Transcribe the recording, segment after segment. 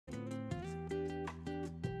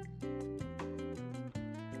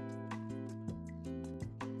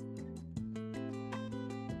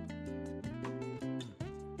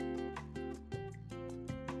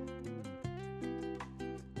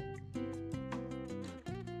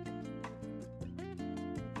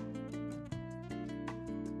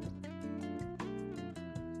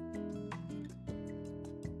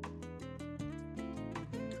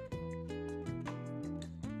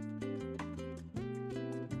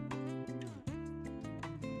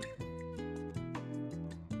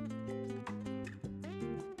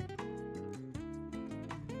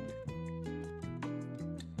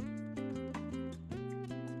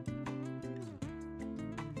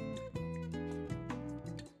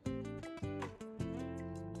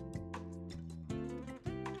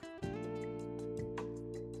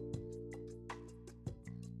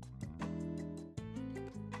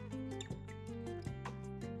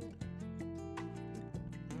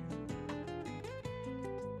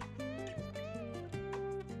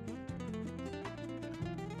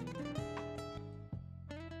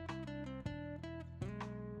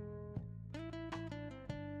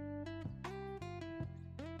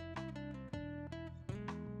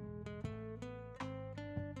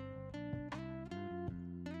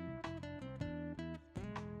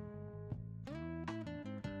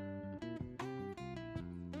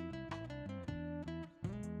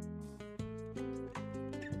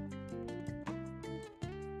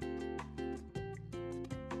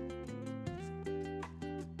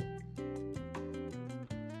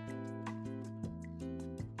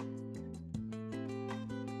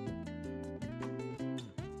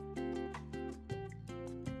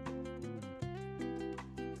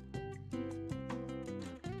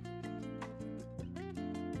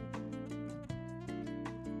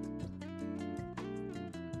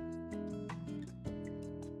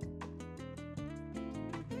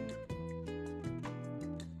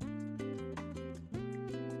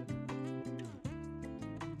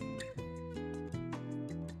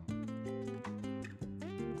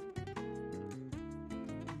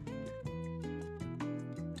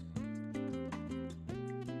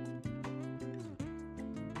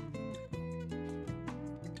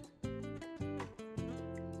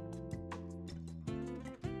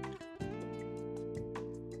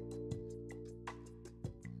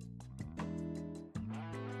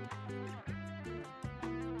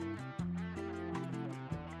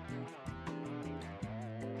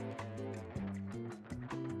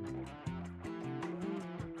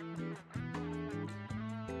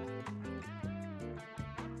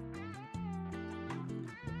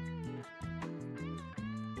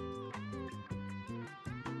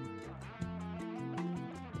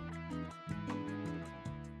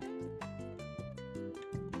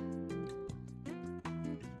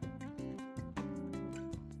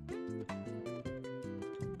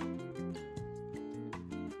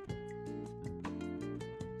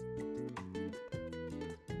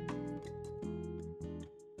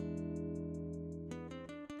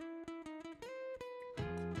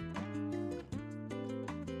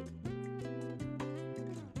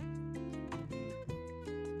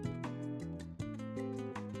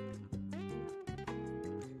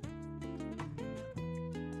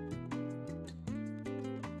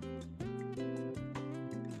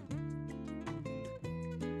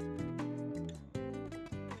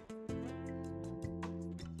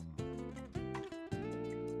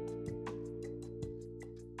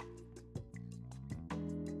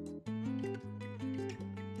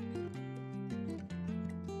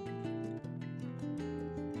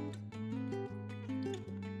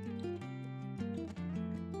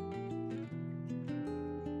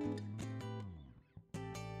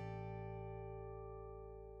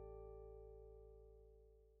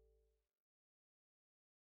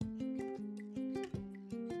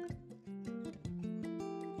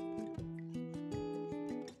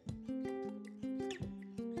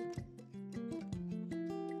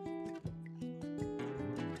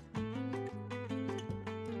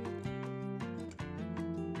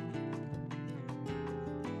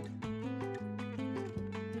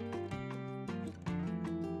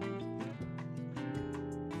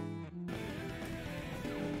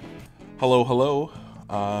Hello, hello.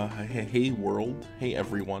 Hey world. Hey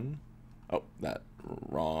everyone. Oh, that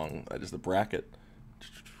wrong. That is the bracket.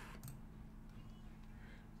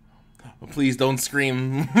 Please don't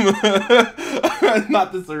scream.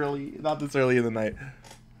 Not this early. Not this early in the night.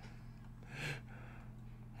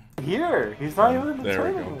 Here, he's not even in the There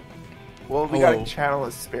we tournament. go. Well, we Hello. gotta channel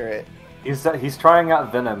his spirit. He's trying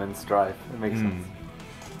out Venom and Strife. It makes sense.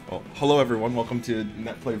 Well, hello everyone. Welcome to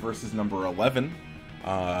Netplay Versus number 11.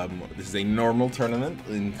 This is a normal tournament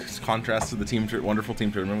in contrast to the wonderful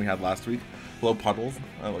team tournament we had last week. Hello Puddles.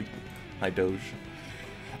 I like hi Doge.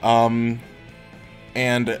 And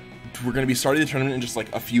we're going to be starting the tournament in just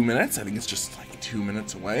like a few minutes. I think it's just like 2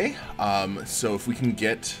 minutes away. So if we can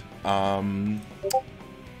get let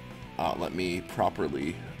me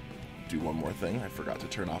properly do one more thing. I forgot to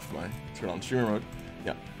turn on streamer mode.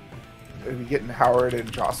 Yeah. Are we getting Howard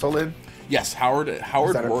and Jocelyn? Yes, Howard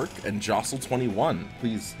that Work and Jostle21.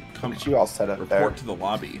 Please come. You all set up report there. to the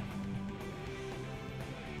lobby.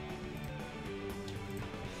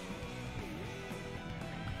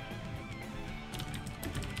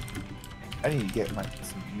 I need to get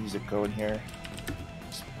some music going here.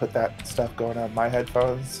 Just put that stuff going on my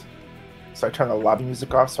headphones. So I turn the lobby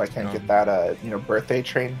music off so I can't get that birthday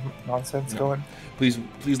train nonsense going. Please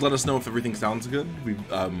let us know if everything sounds good.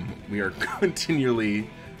 We are continually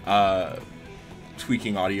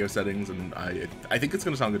tweaking audio settings, and I think it's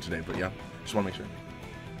gonna sound good today. But yeah, just want to make sure.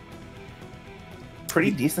 Pretty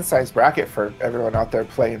decent sized bracket for everyone out there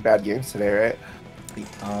playing bad games today, right?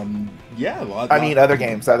 Yeah, other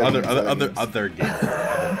games. Other games.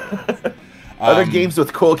 Other games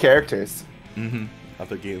with cool characters.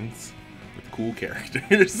 Other games with cool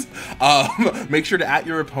characters. Make sure to at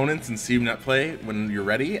your opponents and see Netplay when you're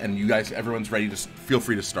ready, and you guys, everyone's ready. Just feel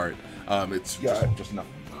free to start. It's just enough,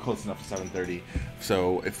 close enough to 7:30.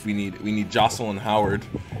 So if we need Jostle and Howard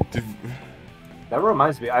to. That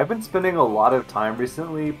reminds me, I've been spending a lot of time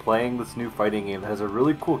recently playing this new fighting game that has a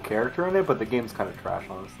really cool character in it, but the game's kind of trash,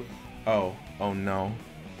 honestly. Oh no.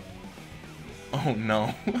 Oh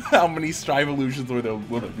no. How many Strive illusions will there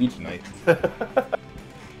be tonight?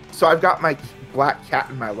 So I've got my black cat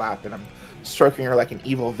in my lap and I'm stroking her like an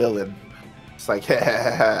evil villain. It's like,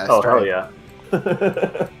 oh, hell yeah.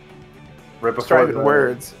 Right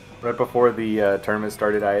before the tournament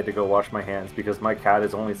started, I had to go wash my hands because my cat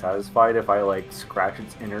is only satisfied if I like scratch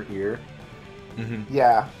its inner ear.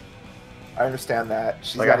 Yeah, I understand that.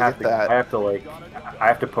 She's like gotta get that. I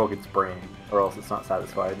have to poke its brain, or else it's not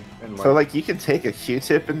satisfied. And, so like you can take a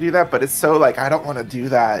Q-tip and do that, but it's so like I don't want to do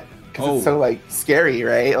that because it's so like scary,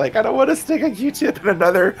 right? Like I don't want to stick a Q-tip in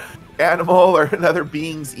another animal or another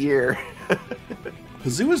being's ear.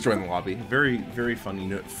 Pazoo has joined the lobby. Very, very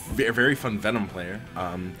fun. Very fun Venom player.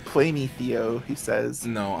 Play me, Theo. He says.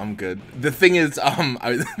 No, I'm good. The thing is,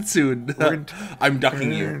 soon I'm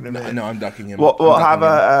ducking you. No, I'm ducking him. We'll have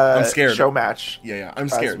I'm scared. Show match. Yeah, I'm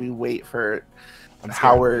scared. As we wait for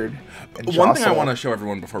Howard. And one thing I want to show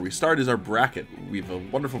everyone before we start is our bracket. We have a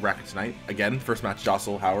wonderful bracket tonight. Again, first match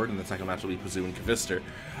Jostle Howard, and the second match will be Pazoo and Kavister.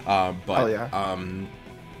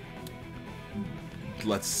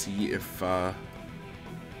 Let's see if.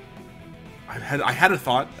 I had a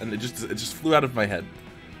thought, and it just flew out of my head.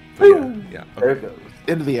 But yeah. Okay. There it goes.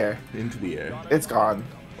 Into the air. Into the air. It's gone.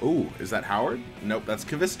 Oh, is that Howard? Nope, that's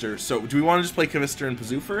Kavister. So, do we want to just play Kavister and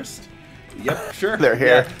Pazoo first? Yep, sure. They're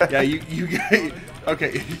here. Yeah, you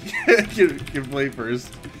okay. you play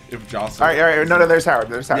first. If Jostle. All right. No, there's Howard.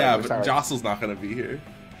 There's Howard. Yeah, there's but Howard. Jostle's not gonna be here.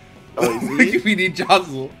 Oh, is he? We need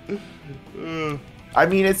Jostle. I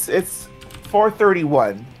mean, it's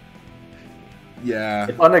 4:31. Yeah.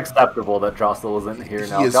 It's unacceptable that Jostle isn't here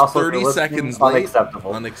now. He is Jostle, 30 seconds late.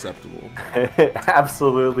 Unacceptable. Unacceptable.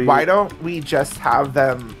 Absolutely. Why don't we just have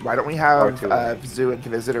them? Why don't we have Zoo and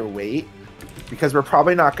Visitor wait? Because we're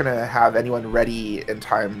probably not going to have anyone ready in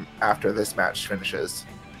time after this match finishes.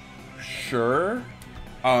 Sure.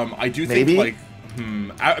 I do think like.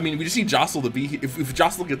 I mean, we just need Jostle to be here. If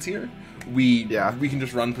Jostle gets here, we can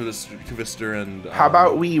just run for this Kavister and. How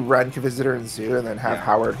about we run Kavister and Zoo and then have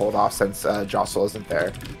Howard hold off since Jostle isn't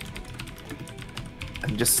there,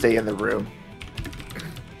 and just stay in the room.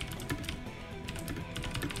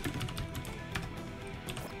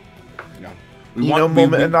 Yeah.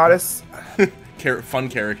 Moment and Notice. Fun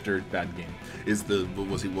character, bad game is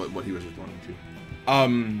what he was responding to.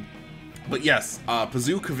 But yes,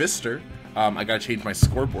 Pazoo Kavister. I gotta change my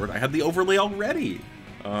scoreboard. I had the overlay already.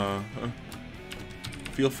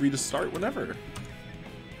 Feel free to start whenever.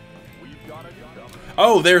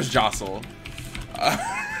 Oh, there's Jostle.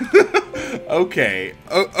 Okay.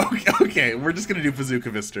 Okay. We're just gonna do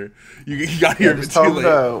Bazooka Mister. You got here just too tell late.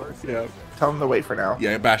 them tell them to wait for now.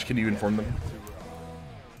 Yeah, Bash, can you inform them?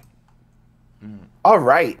 All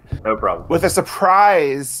right. No problem. With a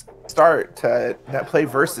surprise start to Netplay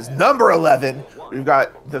Versus number 11, we've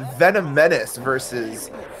got the Venom Menace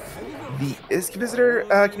versus the Visitor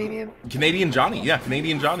Canadian Johnny. Yeah,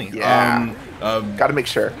 Canadian Johnny. Yeah. Gotta make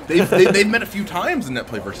sure. They've met a few times in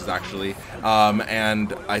Netplay Versus actually,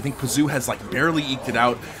 and I think Pazoo has like barely eked it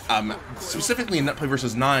out. Specifically in Netplay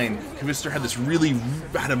Versus 9, Visitor had this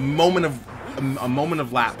had a moment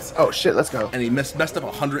of lapse. Oh shit, let's go. And he messed up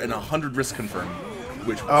 100 risk confirm.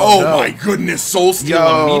 Which no. My goodness, soul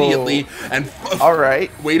steal immediately and all right.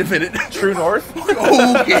 Wait a minute, True North.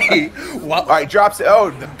 Okay, well, all right, drops it. Oh,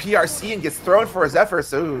 the PRC and gets thrown for his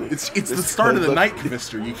efforts. Ooh, it's the start of the night,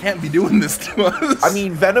 Mister. You can't be doing this to us. I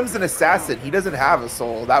mean, Venom's an assassin. He doesn't have a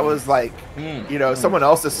soul. That was like, someone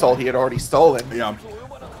else's soul he had already stolen. Yeah.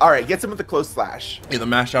 All right, gets him with the close slash. Yeah, the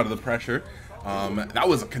mash out of the pressure. That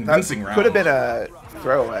was a convincing round. Could have been a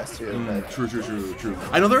throw OS too. True.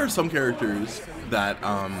 I know there are some characters that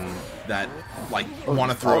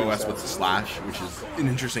want to throw OS with the slash, which is an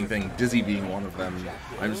interesting thing. Dizzy being one of them.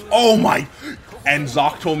 And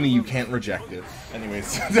Zoc told me you can't reject it.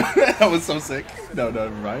 Anyways, that was so sick. No,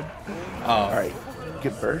 never mind. All right,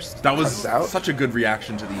 good burst. That was such a good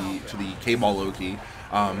reaction to the K-ball Loki.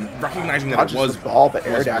 Recognizing that it was the ball, but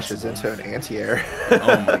air dashes into an anti-air.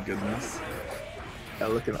 Oh my goodness.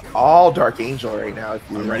 Looking all Dark Angel right now. If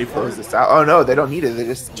you ready for close this out. Oh no, they don't need it. They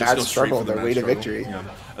just mad struggle their way to victory. Yeah.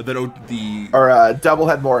 Or double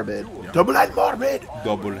head morbid. Yeah. Double head morbid.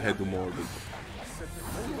 Double head morbid.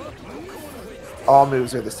 All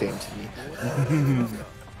moves are the same to me.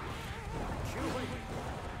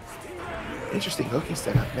 Interesting hooking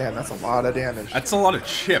setup. Man, that's a lot of damage. That's a lot of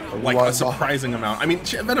chip. Like a surprising amount. I mean,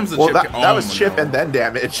 Venom's a chip. That was chip and then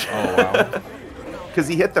damage. Oh wow. Because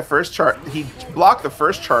he hit the first charge, he blocked the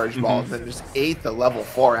first charge ball, and then just ate the level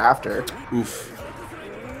 4 after. Oof.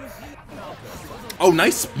 Oh,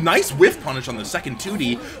 nice whiff punish on the second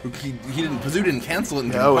 2D. Pazoo didn't cancel it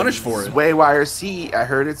and didn't punish for it. Waywire C, I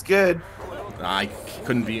heard it's good. I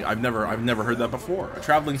couldn't be. I've never heard that before. A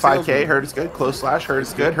traveling 5K, heard it's good. Close slash, heard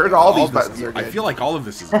it's good. Heard all these buttons are good. I feel like all of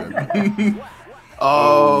this is good.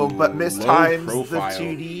 Oh, but mistimes the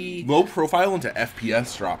 2D. Low profile into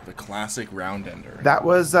FPS drop, the classic round ender. That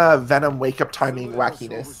was Venom wake up timing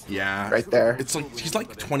wackiness. Yeah. Right there. It's like he's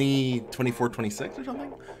like 24, 26 or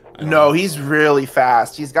something? No, he's really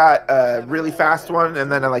fast. He's got a really fast one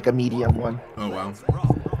and then like a medium one. Oh wow.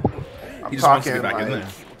 He just wants to get back in there.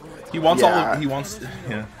 He wants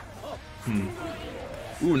yeah.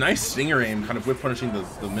 Ooh, nice stinger aim, kind of whip punishing the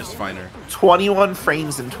Mistfinder. 21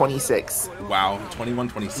 frames in 26. Wow,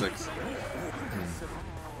 21-26.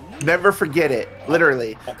 Never forget it,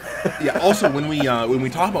 literally. Yeah. Also, when we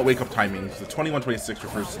talk about wake up timings, the 21-26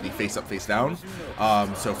 refers to the face up, face down.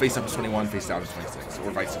 So face up is 21, face down is 26,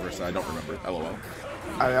 or vice versa. I don't remember. LOL.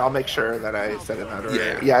 I'll make sure that I said it that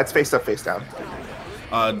earlier. Yeah, it's face up, face down.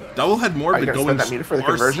 Double head morbid going that meter for the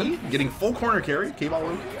conversion. Getting full corner carry. K-ball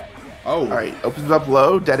Loki. Oh. All right, opens up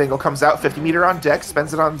low. Dead angle comes out. 50 meter on deck.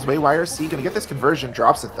 Spends it on Waywire C. Gonna get this conversion.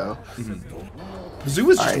 Drops it though. Pazoo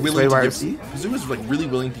is just willing to give. Pazoo is like really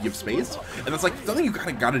willing to give space, and that's like something you kind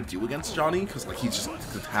of got to do against Johnny because like he just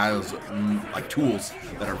has like tools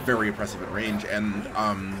that are very oppressive at range and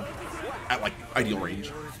at like ideal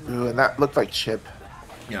range. Ooh, and that looked like chip.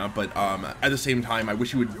 Yeah, but at the same time, I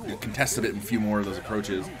wish he would contest a bit in a few more of those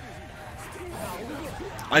approaches.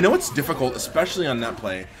 I know it's difficult, especially on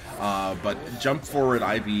Netplay, but jump forward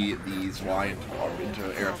IV these Y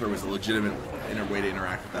into air throw is a legitimate way to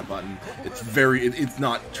interact with that button. It's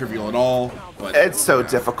not trivial at all, but it's so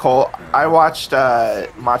difficult. I watched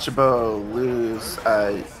Machabo lose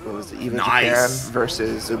what was it, Even Japan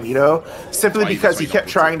versus Umido simply because he kept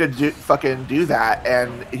trying to do that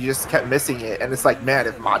and he just kept missing it. And it's like, man,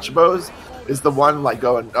 if Machabo's is the one like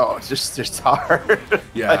going, oh, it's just hard.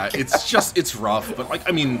 Yeah, like, it's rough, but like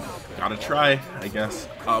I mean, gotta try, I guess.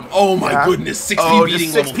 Oh my goodness, 6P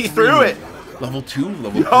beating just 6P through it. Level 2,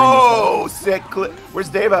 level 3. Oh, sick clip. Where's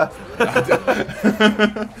Deva?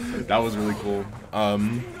 That was really cool. Oh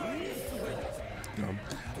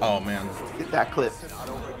man, get that clip.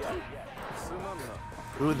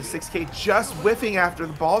 Ooh, the 6K just whiffing after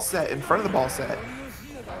the ball set in front of the ball set.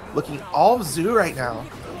 Looking all zoo right now.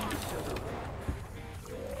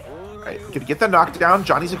 All right, gonna get the knockdown.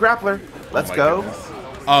 Johnny's a grappler. Let's go.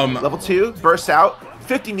 Level 2, bursts out.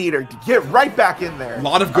 50 meter to get right back in there. A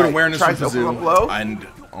lot of good awareness from Pazoo. Open up low. And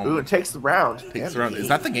it takes the round. Takes the round. Is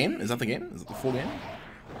that the game? Is that the game? Is it the full game?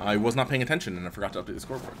 I was not paying attention and I forgot to update the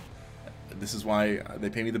scoreboard. This is why they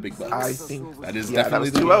pay me the big bucks. I think that is yeah, definitely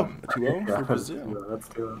that was 2-0. 2-0 for Yeah, Pazoo. that's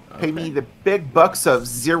 2-0. Pay me the big bucks of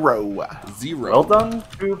 0. 0. Well done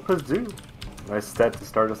to Pazoo. Nice stat to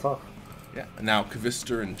start us off. Yeah. Now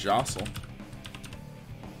Kvister and Jostle.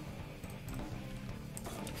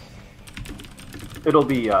 It'll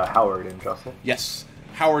be Howard and Jostle. Yes,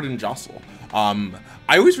 Howard and Jostle. I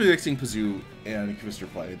always really like seeing Pazoo and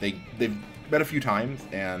Kvister play. They've met a few times,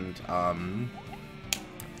 and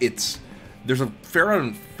there's a fair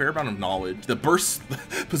amount of knowledge. The burst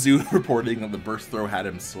Pazoo reporting that the burst throw had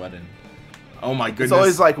him sweating. Oh my goodness! It's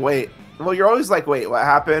always like, wait. Well, you're always like, wait, what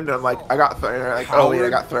happened? I'm like, I got thrown. Like, Howard? oh wait, I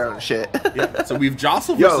got thrown. Shit. Yeah. So we've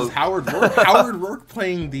Jostle versus Howard Rourke. Howard Rourke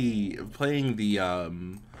playing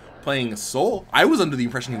Soul. I was under the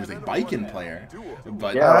impression he was a Biken player,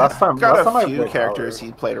 but Yeah, last time got I a few played characters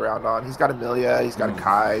Howard. he played around on. He's got Amelia, he's got a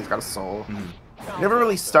Kai, he's got a Soul. Never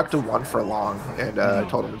really stuck to one for long, and I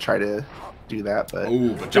told him to try to do that. But oh,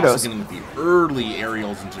 but who knows? Jostle's getting with the early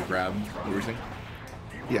aerials into grab. What were you saying?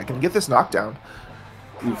 Yeah, can get this knockdown.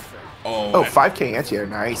 Oof. Oh, Oh, 5k anti-air,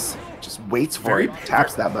 nice. Just waits for it,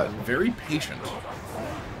 taps that button. Very patient.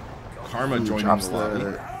 Karma joining Drops the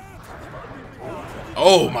lobby.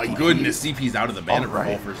 Oh my goodness, CP's out of the banner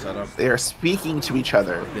Alright. for setup. They are speaking to each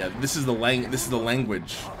other. Yeah, this is the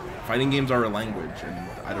language. Fighting games are a language, and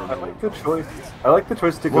I don't I know. like the choice. I like the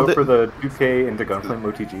choice to Well, go for the 2K into Gunflame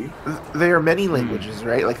OTG. There are many languages,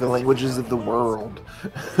 right? Like the languages of the world.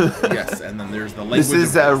 Yes, and then there's the language. This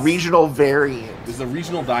is of a this. regional variant This is a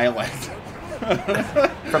regional dialect.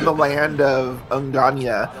 from the land of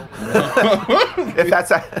Ungania. If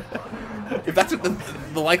that's If that's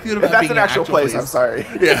the likelihood of if that that's being an actual place, I'm sorry.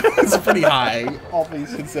 Yeah, it's pretty high, all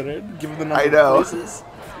things considered, given the number I know. of places.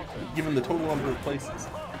 Given the total number of places.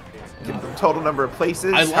 Give them total number of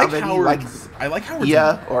places. I how like many, Howard's. I like Howard's.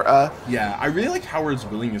 yeah or Yeah, I really like Howard's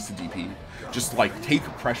willingness to DP. Just like take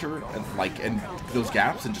pressure and those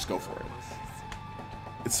gaps and just go for it.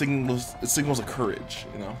 It signals a courage,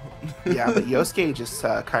 you know. Yeah, but Yosuke just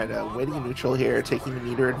kind of waiting neutral here, taking the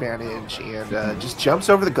meter advantage, and just jumps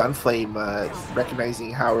over the gunflame,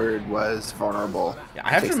 recognizing Howard was vulnerable. Yeah,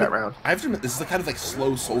 I have takes to that admit, round. I have to admit, this is the kind of like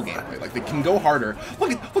slow soul gameplay. Like they can go harder.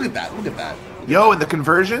 Look at that. Look at that. Yo, and the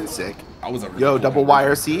conversion, sick. That was a really Yo, cool double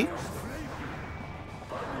conversion. YRC.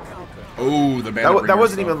 Oh, the banner That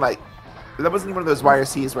wasn't stuff. even like. That wasn't even one of those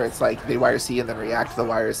YRCs where it's like they YRC and then react to the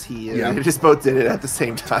YRC. And Yeah. They just both did it at the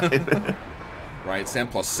same time. Right, Sam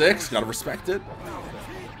 +6, gotta respect it.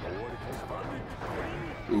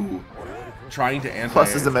 Ooh, trying to anti.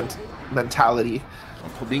 Plus is a mentality,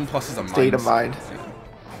 being plus is a state of mindset. mind.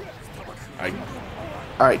 I'm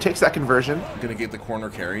All right, takes that conversion. gonna get the corner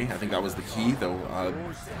carry. I think that was the key, though.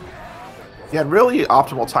 Yeah, and really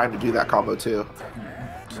optimal time to do that combo too.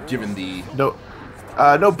 Given the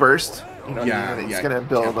No burst. You know, Yeah, it's yeah, gonna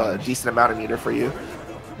build can't a punish. decent amount of meter for you.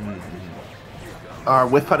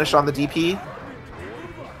 Whiff punish on the DP.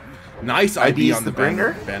 nice IB IB's on the the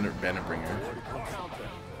bringer? banner bringer.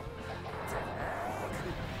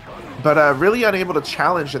 But really unable to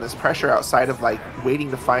challenge in this pressure outside of like waiting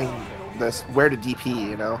to find this where to DP.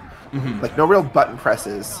 You know, like no real button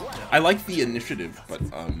presses. I like the initiative, but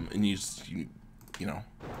and you know,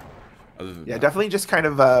 other than Yeah, that. definitely just kind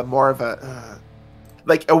of more of a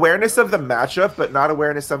like awareness of the matchup, but not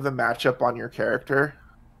awareness of the matchup on your character.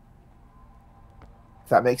 If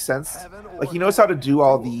that makes sense. Like he knows how to do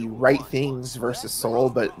all the right things versus Soul,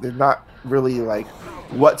 but they're not really like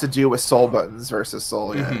what to do with Soul buttons versus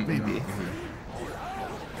Soul yet. Maybe.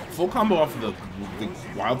 Full combo off of the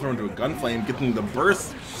wild throw into a gunflame, getting the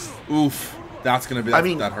burst. Oof, that's gonna be. I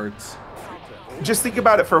mean- that hurts. Just think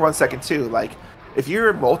about it for 1 second too. Like if you're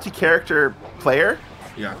a multi-character player,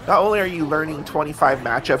 Yeah. not only are you learning 25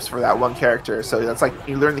 matchups for that one character, so that's like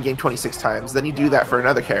you learn the game 26 times, then you do that for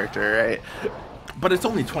another character, right? But it's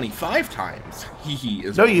only 25 times. Hee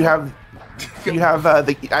is. No, you have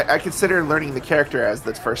I consider learning the character as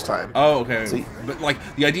the first time. Oh, okay. So- But like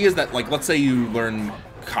the idea is that like let's say you learn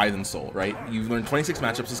Kai then Soul, right? You learn 26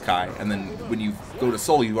 matchups as Kai, and then when you go to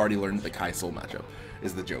Soul, you've already learned the Kai Soul matchup.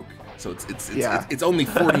 Is the joke? So it's only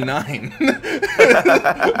 49.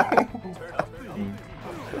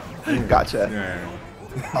 Gotcha. Yeah.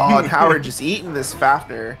 Oh, and Howard just eating this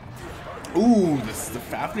Fafnir. Ooh, this is the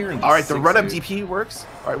Fafnir. And All right, the run-up Sixer. DP works.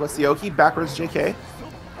 All right, what's the Oki? Backwards JK.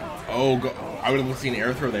 Oh, I would have seen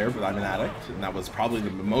air throw there, but I'm an addict, and that was probably the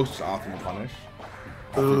most optimal punish.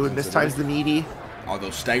 Ooh, and this time's the meaty. Although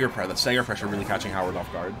the stagger pressure really catching Howard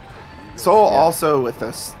off guard. Soul also with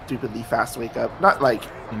a stupidly fast wake up. Not like,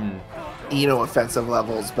 offensive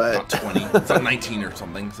levels, Not but 20. It's not 19 or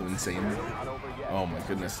something, so insane. Oh my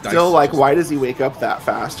goodness. Still, like, why does he wake up that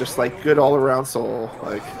fast? Just like good all around soul.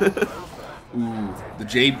 Like, ooh, the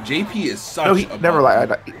JP is such. No, never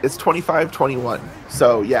mind. It's 25-21.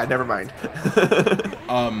 So yeah, never mind.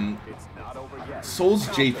 Soul's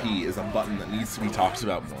JP is a button that needs to be talked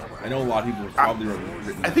about more. I know a lot of people have probably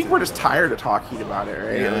written. I think we're just tired of talking about it,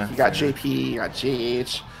 right? Yeah, like you got JP, you got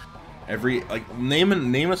JH. Every like name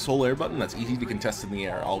a Soul Air button that's easy to contest in the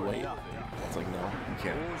air. I'll wait. It's like no, you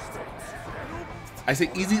can't. I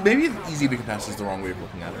say easy. Maybe easy to contest is the wrong way of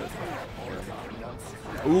looking at it.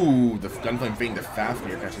 Ooh, the Gunflame Fang to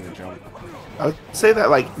Fafnir catching the jump. I would say that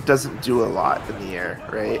like doesn't do a lot in the air,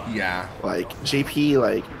 right? Yeah. Like JP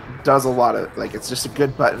like does a lot of like it's just a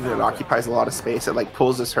good button. It occupies a lot of space. It like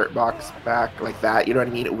pulls this hurt box back like that. You know what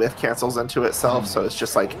I mean? It whiff cancels into itself, so it's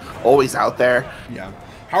just like always out there. Yeah.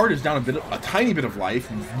 Howard is down a tiny bit of life,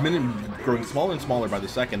 growing smaller and smaller by the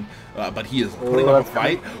second, but he is putting up a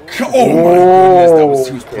fight. Oh my goodness,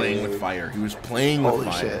 he was playing with fire. He was playing with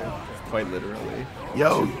fire. Shit. Quite literally.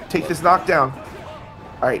 Yo, take this knockdown.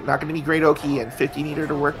 All right, not going to be great Oki and 50 meter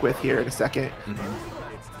to work with here in a second.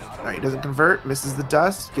 All right, doesn't convert, misses the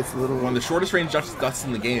dust, gets a little. One of the shortest range dusts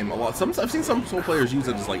in the game. I've seen some Soul players use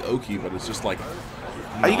it as like Oki, but it's just like.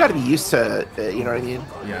 Oh, you got to be used to it, you know what I mean?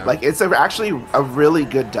 Yeah. Like it's actually a really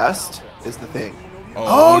good dust is the thing.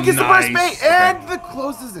 Oh, gets nice. the burst bait and the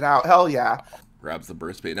closes it out. Hell yeah. Grabs the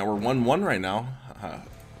burst bait. Now we're 1-1 right now.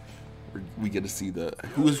 We get to see the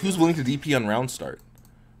who's willing to DP on round start.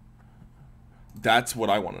 That's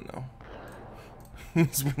what I want to know.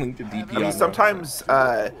 Who's willing to DP? I mean, sometimes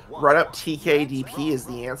run up TK DP is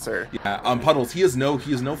the answer. Yeah. Puddles. He is no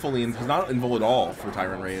fully in. He's not involved at all for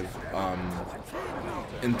Tyrant Rave.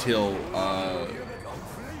 Until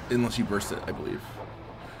unless you burst it, I believe.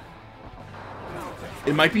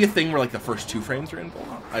 It might be a thing where like the first 2 frames are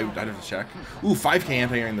involved. I'd have to check. Ooh, 5k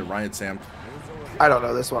anti-airing the Riot Sam. I don't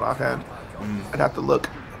know this one offhand. I'd have to look.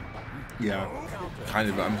 Yeah,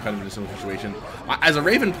 I'm kind of in a similar situation. As a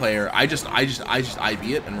Raven player, I just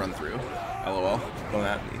IB it and run through. LOL. Don't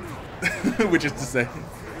at me. Which is to say,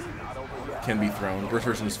 can be thrown. Burst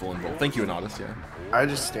version is full involved. Thank you, Anodis. Yeah. I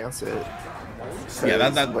just stance it. Yeah,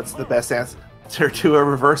 that. What's the best answer to a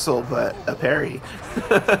reversal but a parry?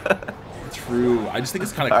 True. I just think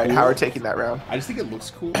it's kind of cool. All right, Howard taking that round. I just think it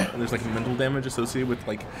looks cool, and there's like mental damage associated with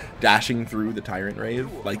like dashing through the Tyrant Rave,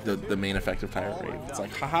 like the main effect of Tyrant Rave. It's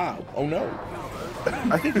like, haha, oh no.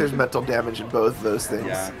 I think there's mental damage in both of those things.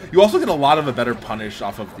 Yeah. You also get a lot of a better punish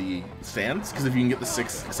off of the stance, because if you can get the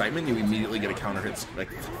 6 excitement, you immediately get a counter hit like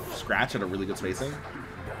scratch at a really good spacing.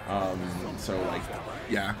 So like,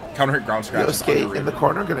 yeah, counter hit ground scratch. Yosuke in the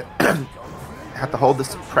corner, gonna have to hold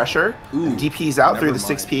this pressure. Ooh, DP's out through the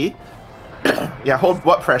 6P. Yeah, hold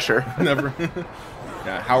what pressure? Never.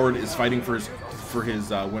 Yeah, Howard is fighting for his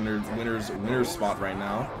winner's spot right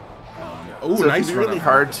now. Oh, so nice! It's really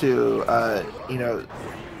hard to you know,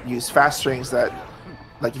 use fast strings that,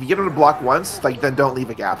 like, if you get him to block once, like, then don't leave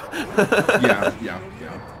a gap. yeah.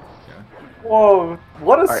 Whoa!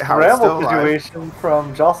 What a scramble situation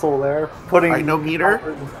from Jostle there, putting no meter.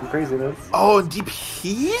 Craziness. Oh, and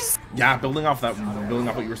DPs? Yeah, building off what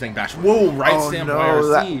you were saying, Bash. Whoa, right stamp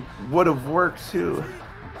IRC. That would have worked too.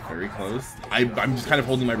 Very close. I'm just kind of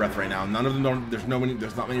holding my breath right now. None of them don't. There's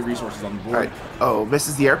not many resources on the board. Right. Oh,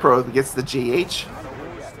 misses the air pro, gets the JH.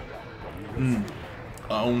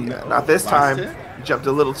 Oh no! Yeah, not this time. Hit? Jumped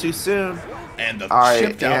a little too soon. And the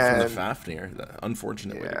chipped out from the Fafnir.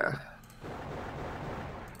 Unfortunately. Yeah.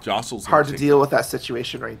 Jostle's hard to deal with that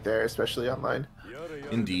situation right there, especially online.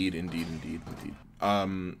 Indeed.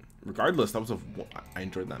 Regardless, I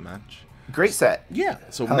enjoyed that match. Great set. Yeah.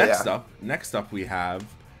 So next up we have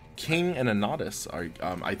King and Anodis.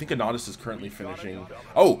 I think Anodis is currently finishing.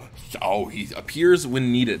 Oh, he appears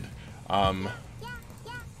when needed.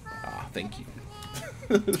 Thank you.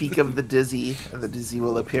 Peak of the Dizzy, and the Dizzy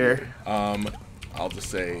will appear. I'll just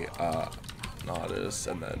say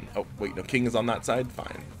Anodis, and then wait, no, King is on that side.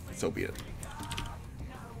 Fine, so be it.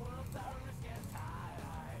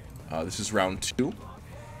 This is round 2.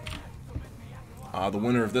 The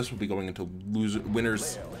winner of this will be going into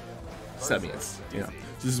winners semis. Yeah, so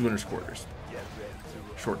this is winners quarters.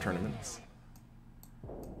 Short tournaments.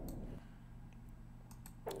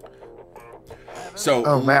 So,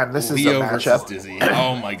 oh man, this is Leo a matchup. Versus Dizzy.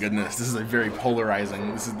 Oh my goodness, this is a very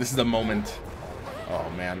polarizing. This is a moment. Oh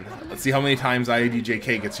man, let's see how many times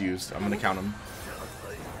IADJK gets used. I'm gonna count them.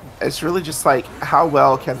 It's really just like how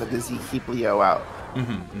well can the Dizzy keep Leo out.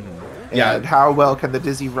 Yeah. And how well can the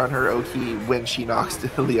Dizzy run her OT when she knocks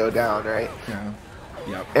Leo down, right? Yeah.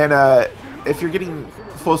 Yep. And if you're getting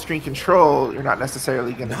full screen control, you're not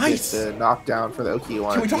necessarily going to get the knockdown for the Oki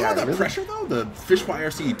one. Can we talk about that pressure though? The fish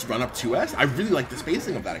YRC run up 2S. I really like the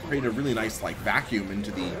spacing of that. It created a really nice like vacuum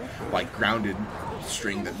into the like grounded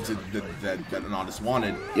string that Anodis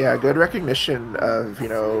wanted. Yeah, good recognition of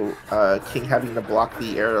King having to block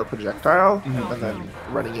the aerial projectile and then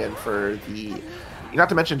running in for the. Not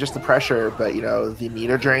to mention just the pressure, but the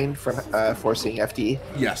meter drain from forcing FD.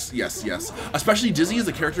 Yes. Especially Dizzy is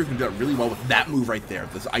a character who can do it really well with that move right there.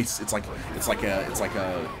 This ice, it's like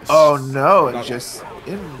a. Oh no! It just.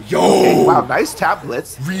 Okay, wow, nice tap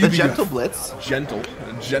blitz. Really the gentle blitz. Gentle,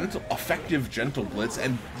 effective gentle blitz,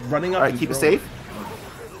 and running up. All right, keep it safe.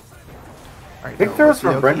 Big throws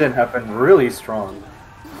from Brendan have been really strong.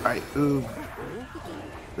 All right, ooh.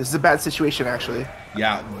 This is a bad situation, actually.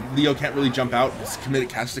 Yeah, Leo can't really jump out.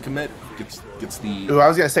 It has to commit. Gets the. Ooh, I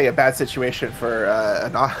was gonna say a bad situation for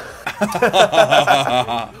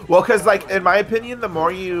well, because like in my opinion, the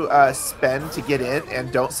more you spend to get in and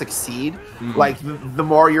don't succeed, like the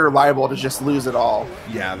more you're liable to just lose it all.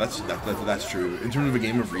 Yeah, that's true. In terms of a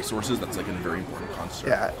game of resources, that's like a very important concept.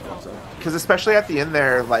 Yeah, because especially at the end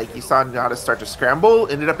there, like you saw Nada start to scramble,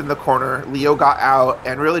 ended up in the corner. Leo got out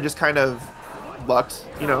and really just kind of lucked,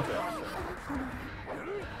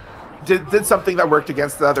 did something that worked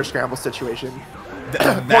against the other scramble situation.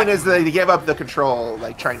 The point is that they gave up the control,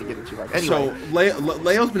 like trying to get into it. Anyway. So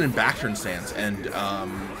Leo's been in back turn stance, and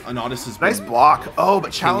Anodis has nice block. Oh,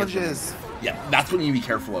 but challenges. Yeah, that's what you need to be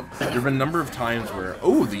careful of. There have been a number of times where,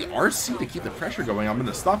 the RC to keep the pressure going. I'm going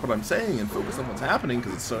to stop what I'm saying and focus on what's happening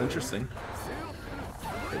because it's so interesting.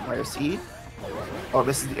 RC. Oh,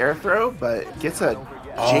 misses the air throw, but gets a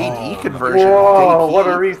JD conversion. Whoa, what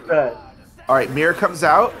a reset. All right, mirror comes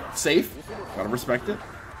out. Safe. Gotta respect it.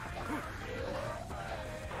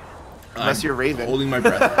 Unless you're Raven. Holding my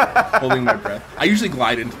breath. Holding my breath. I usually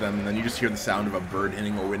glide into them, and then you just hear the sound of a bird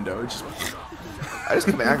hitting a window. It's just. I just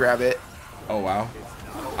command grab it. Oh wow.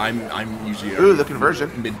 I'm usually. Ooh, the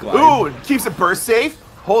conversion. Mid glide. Ooh, it keeps it burst safe.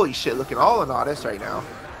 Holy shit, looking all Anodis right now.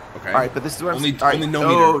 Okay. All right, but this is what only, I'm. All right. Only no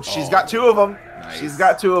oh, meter. she's got two of them. Nice. She's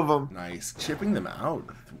got two of them. Nice. Chipping them out.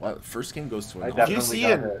 What? First game goes to Anodis. Did you see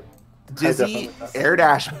it? Dizzy air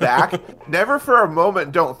dash back. Never for a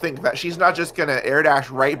moment don't think that she's not just gonna air dash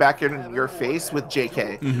right back in your face with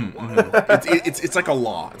JK. It's like a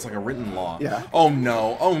law. It's like a written law. Yeah. Oh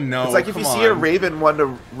no. Oh no. It's like if you see a Raven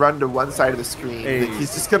run to one side of the screen,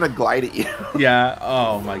 he's just gonna glide at you. Yeah.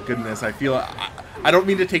 Oh my goodness. I feel. I don't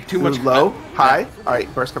mean to take too much. Low, high. All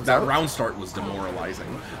right, burst comes out. That round start was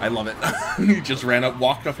demoralizing. I love it. He just ran up,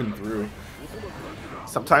 walked up and through.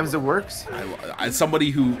 Sometimes it works. As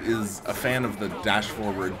somebody who is a fan of the dash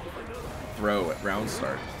forward throw at round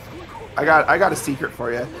start, I got a secret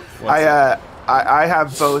for you. I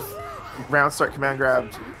have both round start command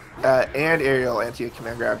grabbed and aerial anti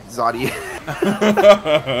command grabbed Zodi.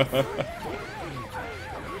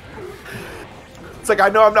 It's like I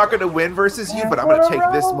know I'm not going to win versus you, but I'm going to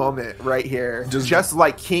take this moment right here, just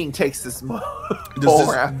like King takes this moment.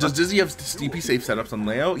 Does Dizzy have DP safe setups on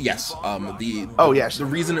Leo? Yes. Yes. The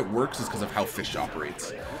reason it works is because of how Fish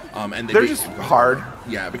operates. And they're just hard.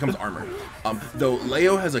 Yeah, it becomes armor. Though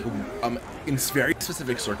Leo has like in very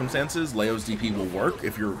specific circumstances, Leo's DP will work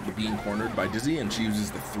if you're being cornered by Dizzy, and she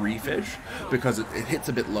uses the 3 fish because it hits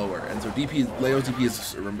a bit lower, and so Leo's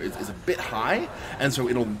DP is a bit high, and so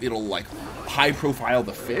it'll like high profile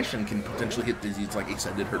the fish and can potentially hit Dizzy. It's like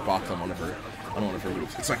extended hurt box on one of her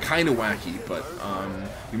moves. It's like kind of wacky, but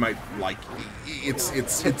you might like it's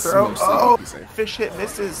mostly DP safe. Fish hit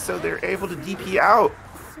misses, so they're able to DP out.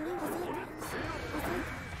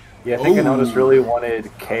 Yeah, I think Anodis really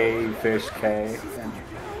wanted Fish K. And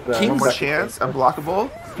one more chance,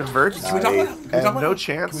 unblockable, convert. Can we talk about no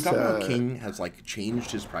chance. Can we talk about how King has like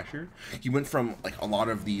changed his pressure? He went from like a lot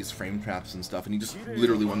of these frame traps and stuff, and he just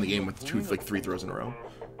literally won the game with 3 throws in a row.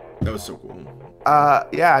 That was so cool.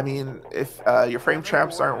 Yeah, I mean, if your frame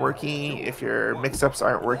traps aren't working, if your mix-ups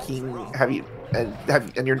aren't working,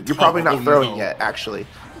 and you're probably not throwing yet, actually.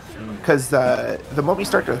 Because the moment you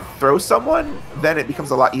start to throw someone, then it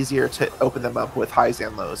becomes a lot easier to open them up with highs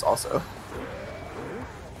and lows also.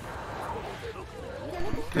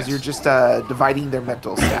 Because you're just dividing their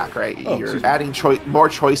mental stack, right? You're adding more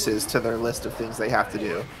choices to their list of things they have to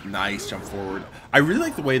do. Nice jump forward. I really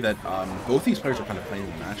like the way that both these players are kind of playing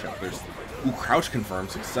the matchup. There's crouch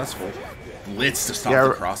confirmed, successful. Blitz to stop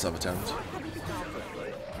the cross-up attempt.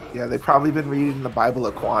 Yeah, they've probably been reading the Bible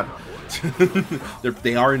of Quan.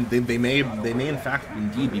 they may in fact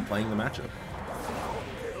indeed be playing the matchup.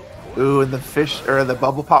 Ooh, and the fish or the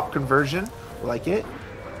bubble pop conversion, like it.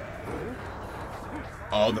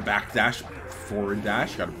 Oh, the back dash, forward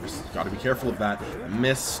dash. Gotta be careful of that.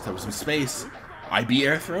 Missed. There was some space. IB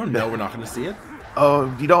air throw. No, we're not gonna see it.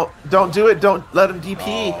 Oh, you don't do it. Don't let him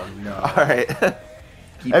DP. Oh no. All right.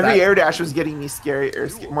 Every air dash was getting me scary, or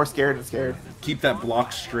more scared and scared. Keep that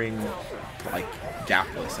block string like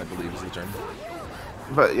gapless, I believe is the term.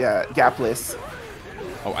 But yeah, gapless.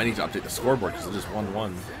 Oh, I need to update the scoreboard because it is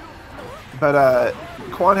 1-1. But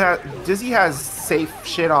Dizzy has safe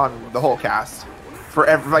shit on the whole cast for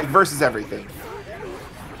versus everything.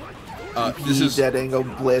 This is dead angle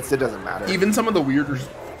blitz. It doesn't matter. Even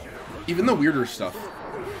the weirder stuff.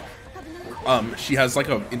 She has like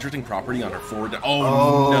an interesting property on her forward.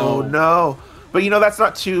 Oh no! But that's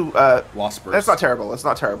not too. Lost burst. That's not terrible. That's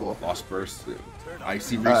not terrible. Lost burst. I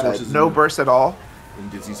see resources. No burst at all. In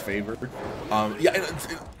Dizzy's favor. Yeah,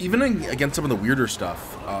 even against some of the weirder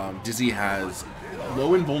stuff, Dizzy has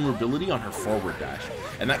low invulnerability on her forward dash,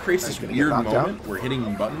 and that creates this weird moment where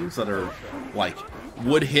hitting buttons that are like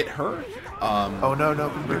would hit her. Oh no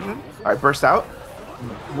conversion! All right, burst out.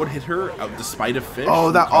 Would hit her despite a fish.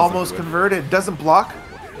 Oh, that almost converted. Doesn't block.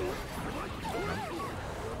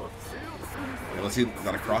 Yeah, let's see. Is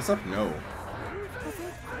that a cross up? No.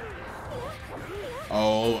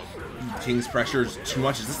 Oh, King's pressure is too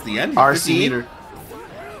much. Is this the end? RC.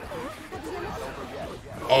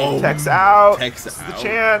 Oh, Tech's out. Tech's this is out. the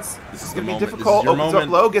chance. This is going to be moment. difficult. Opens Moment. up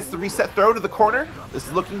low, gets the reset throw to the corner. This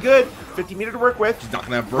is looking good. 50-meter to work with. He's not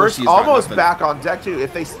going to have burst. Burst almost back on deck, too.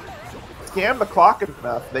 If they scam the clock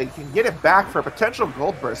enough, they can get it back for a potential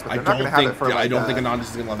gold burst, but they're not going to have it for I don't think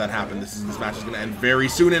Anonymous is going to let that happen. This match is going to end very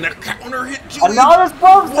soon, and a counter hit. Anonymous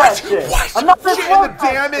loves that shit. Anonymous the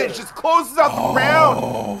damage just closes out the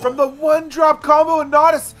round from the one-drop combo.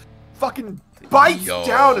 Anonymous fucking bites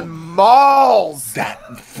down and mauls.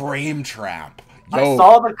 That frame trap. I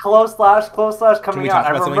saw the close slash coming out.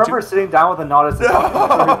 I remember sitting down with Anonymous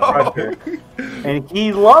and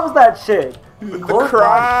he loves that shit. The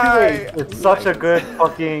cry. It's such a good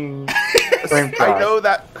fucking frame trap. I know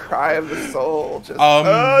that cry of the soul. Just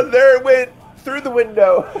there it went through the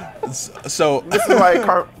window. So this is why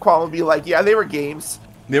Quam will be like, yeah, they were games.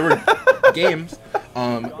 They were games.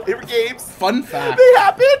 They were games. Fun fact. They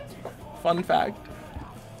happened. Fun fact.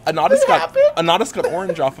 Anonymous got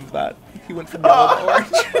orange off of that. He went from yellow to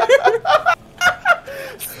orange.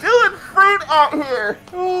 Still in fruit out here.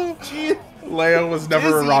 Oh, jeez. Leia was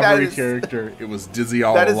never a robbery character. It was Dizzy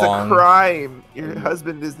all along. That is a crime. Your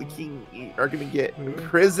husband is the king. You are going to get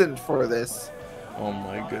imprisoned for this. Oh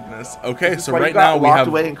my goodness. Okay, so right now we have locked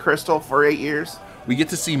away in Crystal for 8 years. We get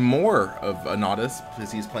to see more of Anodis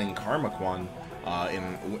because he's playing Karmaquan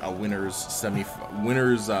in a winners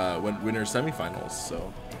semifinals.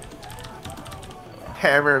 So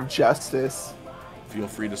Hammer of Justice. Feel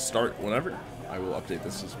free to start whenever. I will update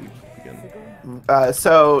this as we begin.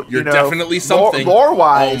 So you're definitely something.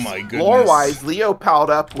 Lore-wise, oh my goodness. Lore-wise, Leo palled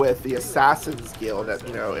up with the Assassin's Guild at,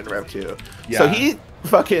 in Rev 2. Yeah. So he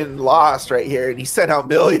fucking lost right here, and he sent out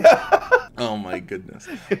Milia. Oh my goodness.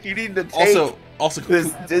 You need to take also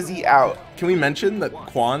this Dizzy out. Can we mention that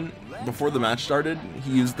Quan, before the match started,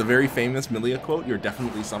 he used the very famous Milia quote, "You're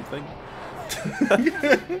definitely something."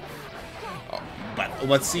 But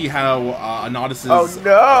let's see how Anodis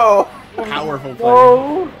powerful player.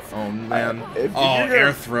 Whoa. Oh man.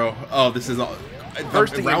 Air throw. Oh, this is all.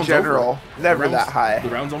 Bursting in general, never that high. The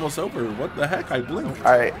round's almost over. What the heck? I blinked.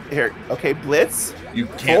 All right, here. Okay, blitz. You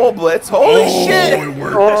can't. Full blitz. Holy shit! It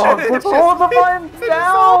worked. Hold the button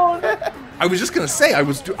down. I was just gonna say I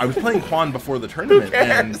was playing Quan before the tournament,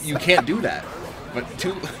 and you can't do that. But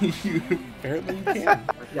apparently you can.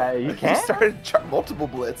 Yeah, you can. You started multiple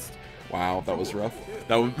blitz. Wow, that was rough.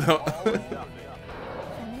 Going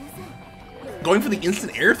for the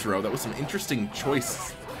instant air throw, that was some interesting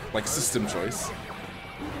choice, like system choice.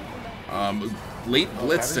 Late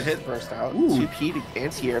blitz to hit. Burst out. 2P to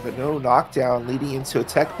anti-air, but no knockdown, leading into a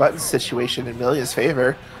tech button situation in Milia's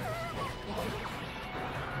favor.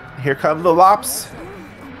 Here come the lops.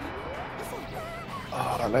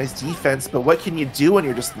 Oh, nice defense, but what can you do when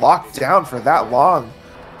you're just locked down for that long?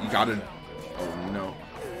 You gotta... Oh, no.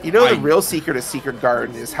 You know, the real secret of Secret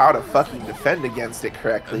Garden is how to fucking defend against it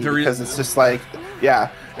correctly, because it's just like, yeah.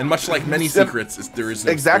 And much like many secrets, there is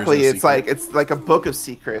no, exactly. There's no it's like a book of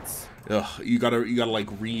secrets. Ugh, you gotta like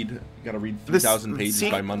read. You gotta read 3,000 pages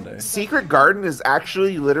by Monday. Secret Garden is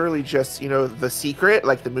actually literally just The Secret,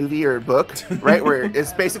 like the movie or book, right? Where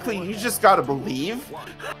it's basically you just gotta believe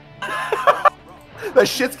that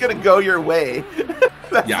shit's gonna go your way.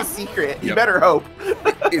 That's the secret. You better hope.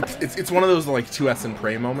 it's one of those like 2S and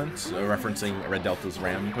Prey moments, referencing Red Delta's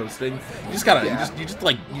RAM posting. You just gotta you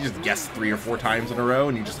just guess 3 or 4 times in a row,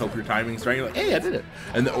 and you just hope your timing's right. You're like, hey, I did it,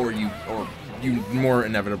 and or you more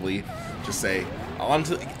inevitably just say on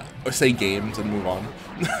to say games and move on.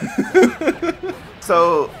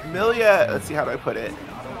 So Milia, let's see, how do I put it?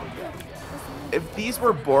 If these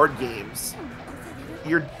were board games,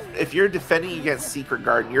 if you're defending against Secret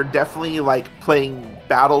Garden, you're definitely like playing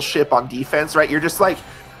Battleship on defense, right? You're just like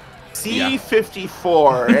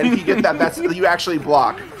C-54, and if you get that, that's you actually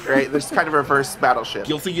block, right? There's kind of reverse Battleship.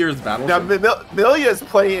 Guilty Gear's Battleship. Now Milia's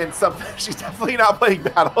playing something. She's definitely not playing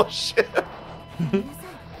Battleship.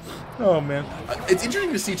 Oh man, it's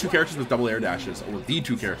interesting to see 2 characters with double air dashes, or the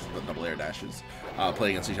 2 characters with double air dashes,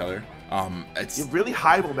 play against each other. It's really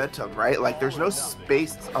high momentum, right? Like there's no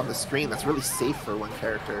space on the screen that's really safe for one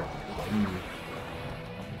character.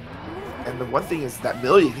 And the one thing is that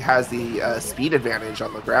Milia has the speed advantage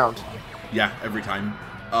on the ground. Yeah, every time.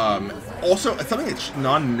 Also, something that's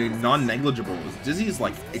non-negligible is Dizzy's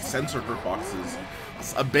like sensor hurt boxes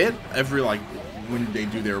a bit every like when they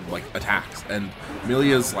do their like attacks, and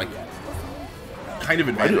Milia's like kind of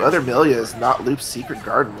advantage. Why do other Milias not loop Secret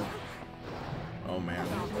Garden? Oh man,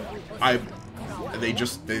 they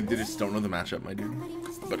just don't know the matchup, my dude.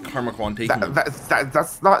 But Karma Kwan taking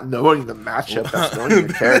that's not knowing the matchup. That's knowing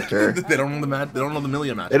the character. They don't know the They don't know the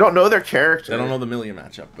Milia matchup. They don't know their character. They don't know the Milia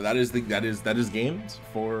matchup. But that is games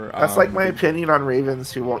for. That's like my opinion on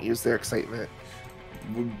Ravens who won't use their excitement.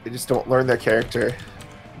 They just don't learn their character.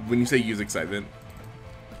 When you say use excitement,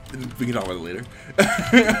 we can talk about it later.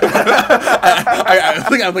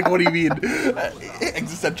 I'm like, what do you mean?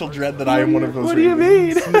 Existential dread that I am one of those. What do you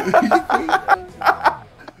mean?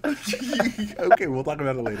 Okay, we'll talk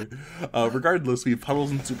about it later. Regardless, we have Puddles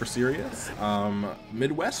and Super Serious.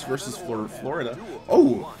 Midwest versus Florida.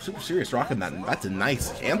 Oh, Super Serious rocking that. That's a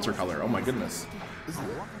nice answer color. Oh my goodness. This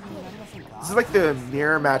is like the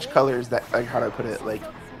mirror match colors that, like, how do I put it? Like,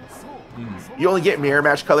 you only get mirror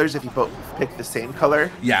match colors if you both pick the same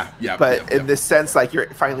color. Yeah. But in this sense, like, you're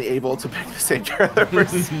finally able to pick the same color for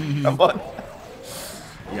someone.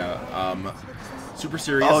 Yeah. Super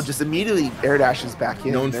Serious. Oh, just immediately air dashes back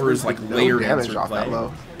in. Known for his like layer damage off that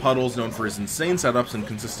low. Puddles known for his insane setups and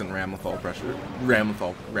consistent Ramlethal pressure.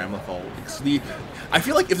 Ramlethal. I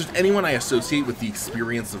feel like if there's anyone I associate with the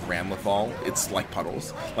experience of Ramlethal, it's like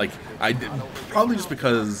Puddles. Like probably just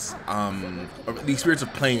because of the experience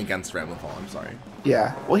of playing against Ramlethal. I'm sorry.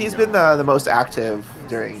 Yeah. Well, he's been the most active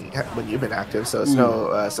during when you've been active, so it's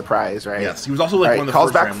no surprise, right? Yes. He was also like one of the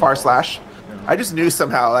calls first back Far Slash. I just knew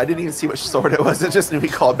somehow. I didn't even see which sword it was. I just knew he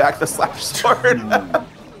called back the slash sword.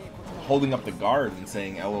 Holding up the guard and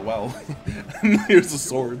saying LOL. Here's a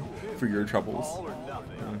sword for your troubles.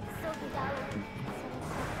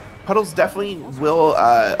 Puddles definitely will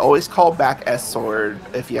always call back S sword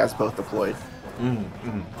if he has both deployed.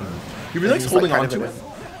 He really likes holding on to it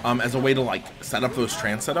as a way to like set up those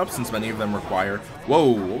trance setups, since many of them require.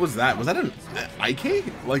 Whoa, what was that? Was that an IK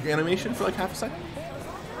like animation for like half a second?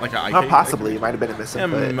 Like an IK? Possibly, it might have been a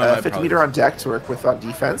misinput. 50 meter on deck to work with on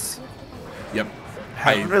defense. Yep.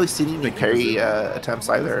 I haven't really seen any parry attempts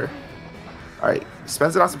either. Alright,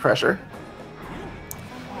 spends it on some pressure.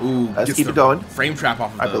 Ooh, let's keep it going. Frame trap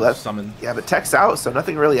off of the summon. Yeah, but tech's out, so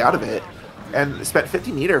nothing really out of it. And spent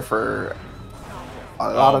 50 meter for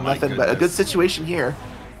a lot of nothing, but a good situation here.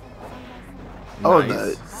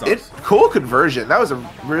 Nice. Oh, cool conversion. That was a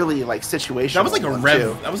really like situation. That was like a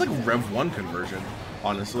Rev. That was like a Rev 1 conversion,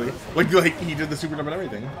 honestly. Like he did the super jump and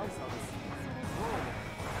everything.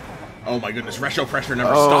 Oh my goodness, Resho pressure never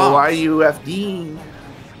stopped. Oh, why UFD?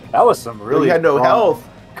 That was some really had no health.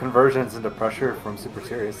 Conversions into pressure from Super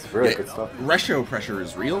Serious. Really good stuff. Resho pressure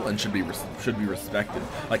is real and should be respected.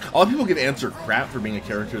 Like, a lot of people give Answer crap for being a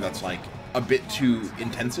character that's like a bit too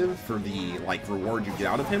intensive for the like reward you get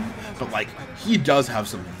out of him, but like he does have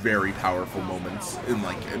some very powerful moments in the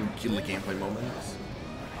gameplay moments.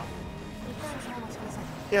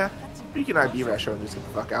 Yeah. You can IB Resho and just get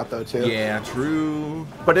the fuck out though too. Yeah, true.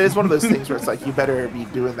 But it is one of those things where it's like you better be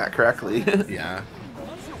doing that correctly. Yeah.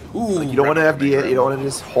 Ooh, like you don't want to FD it, you don't want to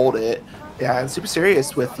just hold it. Yeah, and Super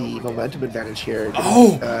Serious with the momentum advantage here.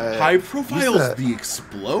 Oh, high profiles the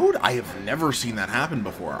explode? I have never seen that happen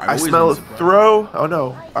before. I smell a throw. Oh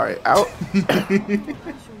no. Alright, out.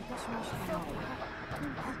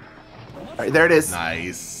 Alright, there it is.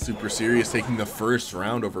 Nice. Super Serious taking the first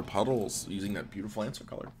round over Puddles using that beautiful answer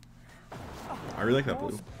color. I really like that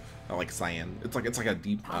blue. I like cyan. It's like a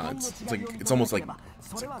deep. It's almost like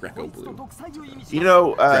Greco blue. You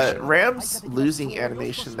know, Ram's losing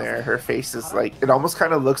animation there. Her face is like it almost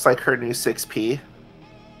kind of looks like her new 6P.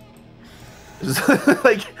 Just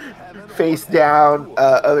like face down,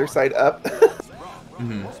 other side up.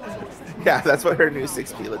 Mm-hmm. Yeah, that's what her new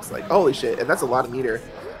 6P looks like. Holy shit, and that's a lot of meter.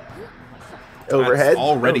 Overhead, that's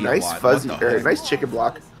already nice a lot. fuzzy, or nice chicken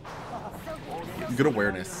block. Good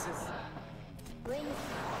awareness.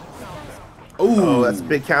 Oh, that's a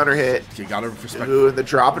big counter hit. You gotta respect. Ooh, and the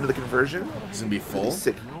drop into the conversion. It's gonna be full.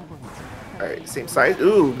 Sick. All right, same side.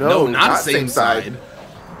 Ooh, no, not same side.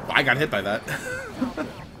 I got hit by that.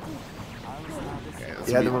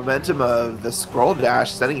 Okay, yeah, the momentum of the scroll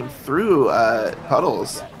dash sending him through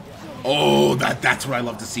puddles. Oh, that's what I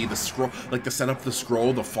love to see. The scroll, like the set up the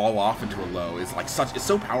scroll to fall off into a low is like it's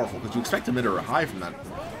so powerful because you expect a mid or a high from that.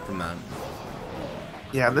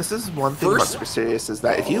 Yeah, and this is one thing about Super Serious is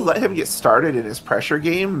that if you let him get started in his pressure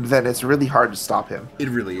game, then it's really hard to stop him. It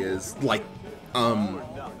really is. Like,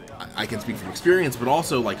 I can speak from experience, but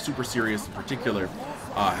also like Super Serious in particular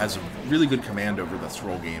has a really good command over the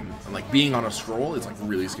scroll game. And like being on a scroll is like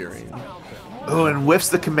really scary. Oh, and whiffs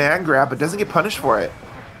the command grab, but doesn't get punished for it.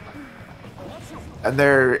 And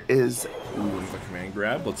there is. Ooh, the command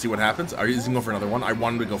grab. Let's see what happens. Are you going to go for another one? I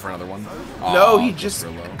wanted to go for another one. No, he just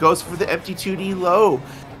goes for the empty 2D low.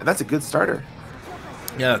 And that's a good starter.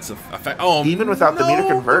 Yeah, that's a fact. Oh, even without the meter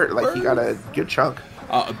convert, like he got a good chunk.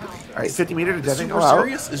 All right, 50 meter to Devin. Super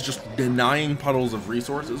Serious is just denying puddles of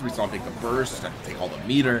resources. We saw him take the burst, take all the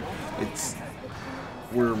meter. It's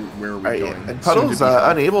where are we going? And Puddle's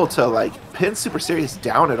unable to like pin Super Serious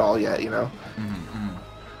down at all yet. You know.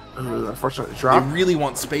 Ooh, unfortunately, drop. They really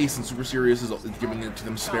want space, and Super Serious is giving it to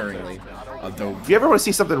them sparingly. Though, if you ever want to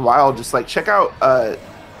see something wild, just like check out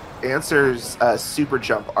Answer's super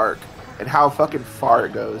jump arc and how fucking far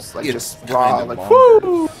it goes. Like just raw, like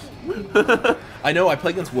whoo. I know I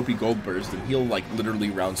play against Whoopi Goldberg, and he'll like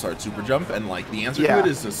literally round start super jump, and like the answer to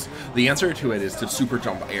it is to super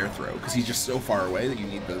jump air throw because he's just so far away that you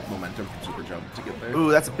need the momentum from super jump to get there.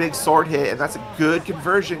 Ooh, that's a big sword hit, and that's a good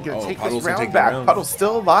conversion. Gonna take this round back. Round. Puddle's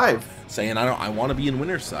still alive. Saying I want to be in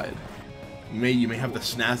winner's side. You may have the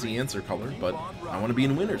snazzy answer color, but I want to be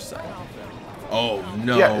in winner's side. Oh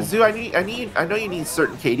no. Yeah, Zoo, I know you need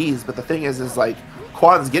certain KDs, but the thing is like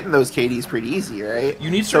Quan's getting those KDs pretty easy, right? You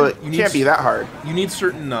need can't be that hard. You need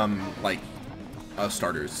certain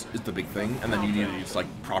starters is the big thing, and then you need to use like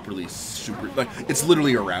properly super like it's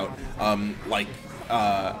literally a route.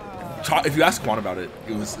 If you ask Quan about it,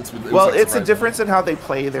 it's a difference in how they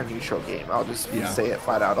play their neutral game. I'll just say it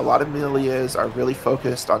flat out. A lot of Milias are really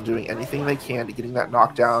focused on doing anything they can to getting that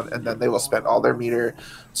knockdown, and then they will spend all their meter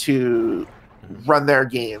to run their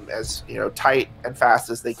game as tight and fast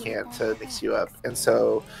as they can to mix you up. And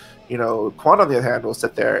so Quan on the other hand will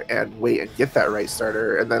sit there and wait and get that right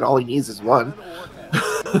starter, and then all he needs is one.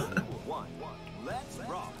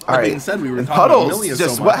 All right. Being said, we were talking Puddles, about Milias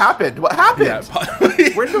just so what much. happened? What happened? Yeah,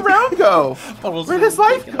 Where'd the round go? Where'd his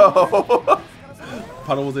life go?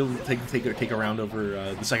 Puddle was able to take a round over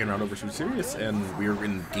the second round over Super Serious, and we were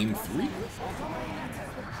in game 3.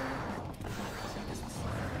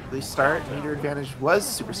 The start meter advantage was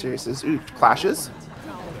Super Serious's. Ooh, clashes.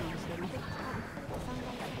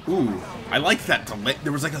 Ooh, I like that delay.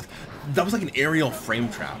 There was that was like an aerial frame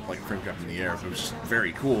trap, like a frame trap in the air. So it was just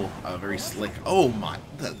very cool, very slick. Oh my,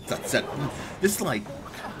 that set. This like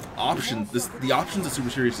options. The options that Super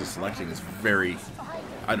Serious is selecting is very.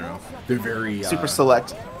 I don't know. They're very super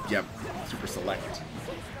select. Yep, super select.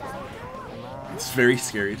 It's very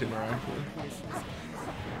scary to interact with.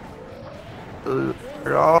 Ooh,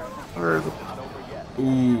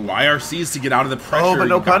 IRCs to get out of the pressure. Oh, but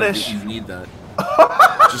no punish. You need that.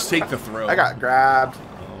 Just take the throw. I got grabbed.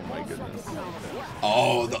 Oh my goodness.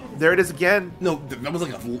 Oh, there it is again. No, that was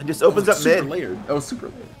like it just opens up super mid. Layered. That was super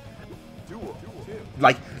layered.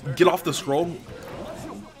 Like, get off the scroll.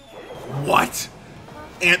 What?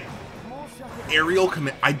 And aerial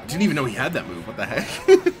command. I didn't even know he had that move. What the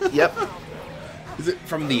heck? Yep. Is it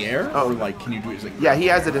from the air? Oh, or like, can you do it? Like, yeah, he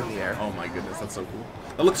has it in the air. Oh my goodness, that's so cool.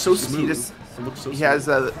 That looks so smooth. It looks so smooth. He has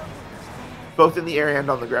both in the air and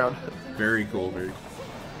on the ground. Very cool, very cool.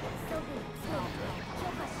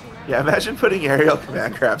 Yeah, imagine putting aerial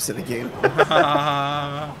command grabs in a game.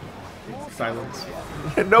 Silence.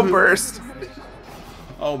 No burst.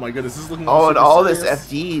 Oh my goodness, this is looking. Oh, and all this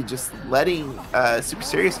FD just letting Super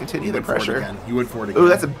Serious continue the pressure. You would for it again. Ooh,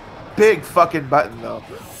 that's a big fucking button though.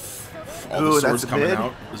 All the swords coming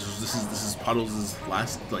out. This is Puddles'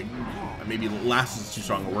 last, like, maybe last is too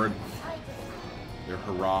strong a word. Their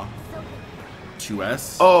hurrah.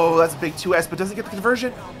 2S. Oh, that's a big 2S, but doesn't get the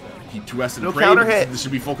conversion. He 2S and no counter hit. This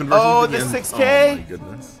should be full conversion. Oh, the 6K. Oh my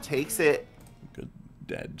goodness. Takes it. Good.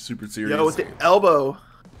 Dead. Super Serious. Yo, with the elbow.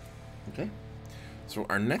 Okay. So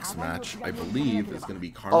our next match, I believe, is going to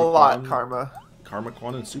be A lot Karma. Karma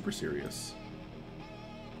Quan and Super Serious.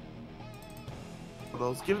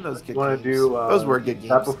 Give those good Want to games. do Those were good games.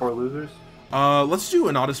 that before losers? Let's do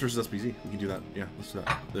Anodis versus SPZ. We can do that. Yeah, let's do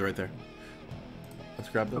that. They're right there. Let's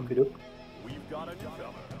grab them.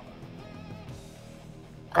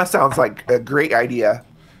 That sounds like a great idea.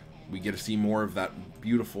 We get to see more of that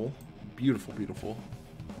beautiful, beautiful, beautiful.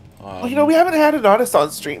 Well, you know, we haven't had an Honest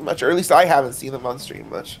on stream much, or at least I haven't seen them on stream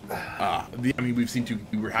much. I mean, we've seen two.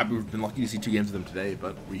 We've been lucky to see 2 games of them today,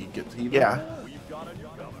 but we get to see them. Yeah.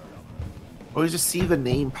 We just see the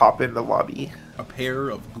name pop in the lobby. A pair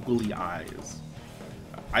of googly eyes.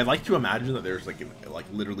 I like to imagine that there's like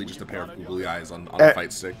literally just a pair of googly eyes on a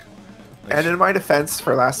fight stick. Like, and in my defense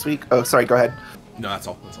for last week, oh sorry, go ahead. No, that's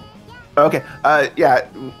all. That's all. Okay. Yeah,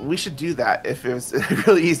 we should do that if it was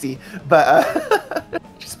really easy. But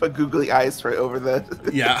just put googly eyes right over the.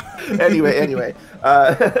 Yeah. anyway.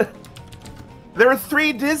 There were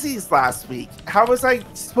 3 Dizzies last week. How was I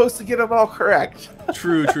supposed to get them all correct?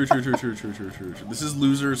 True. This is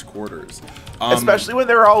losers' quarters. Especially when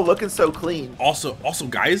they're all looking so clean. Also,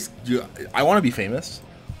 guys, I want to be famous.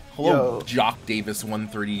 Hello, Yo. Jock Davis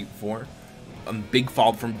 134. From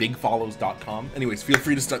bigfollows.com. Anyways, feel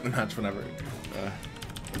free to start the match whenever.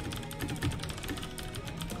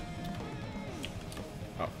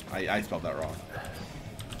 Oh, I spelled that wrong.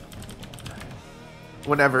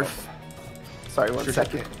 Whenever. Sorry, one Sure.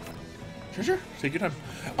 second. Sure. Take your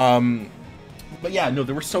time. But yeah, no,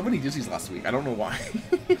 there were so many Dizzies last week. I don't know why.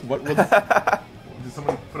 What was? Did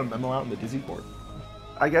somebody put a memo out in the Dizzy board?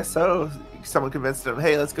 I guess so. Someone convinced them,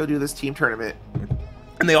 hey, let's go do this team tournament.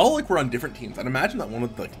 And they all were on different teams. I'd imagine that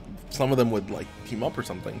some of them would team up or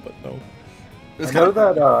something, but no.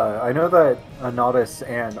 I know that Anodis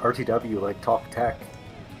and RTW talk tech,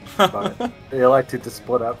 but they elected to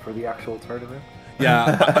split up for the actual tournament.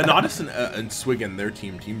 Yeah, Anodis and Swigan, their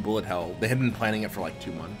team Bullet Hell, they had been planning it for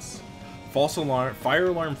 2 months. False alarm, fire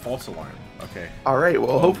alarm, false alarm. Okay. All right.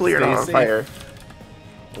 Well, hopefully you're not on fire.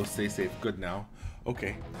 We'll stay safe. Good now.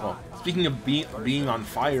 Okay. Well, speaking of being on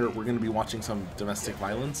fire, we're going to be watching some domestic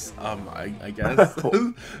violence. I guess.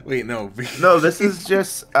 Wait, no. No, this is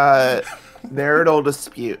just marital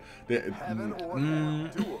dispute. Yeah.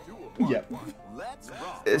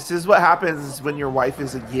 This is what happens when your wife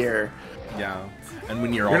is a gear. Yeah. And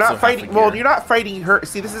when you're also not fighting. Well, you're not fighting her.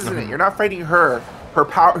 See, this isn't it. You're not fighting her.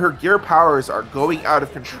 Her gear powers are going out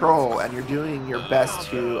of control, and you're doing your best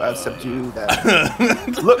to subdue them.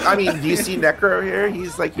 Look, I mean, do you see Necro here?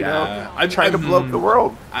 He's I'm trying to blow up the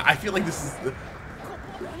world. I feel like this is.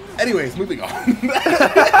 Anyways, moving on.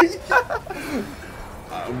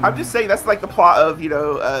 I'm just saying that's the plot of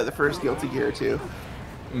the first Guilty Gear too.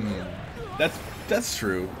 That's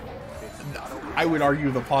true. I would argue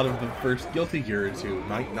the plot of the first Guilty Gear 2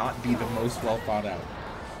 might not be the most well thought out.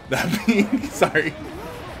 That being, sorry.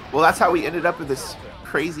 Well, that's how we ended up with this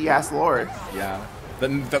crazy ass lore. Yeah.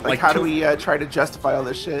 How do we try to justify all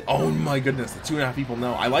this shit? Oh my goodness, the 2.5 people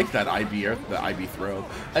know. I like that the IB throw.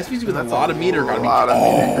 SPZ with a lot of meter got me.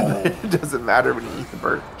 It doesn't matter when you eat the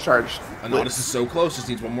bird charge. Anodis is so close, just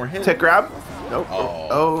needs one more hit. Tick grab? Nope.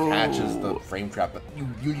 Catches the frame trap. But you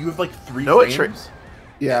have 3 no, frames.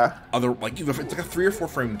 Yeah. It's a 3 or 4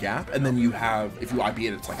 frame gap, and then you have, if you IB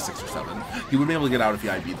it, it's 6 or 7. He would be able to get out if he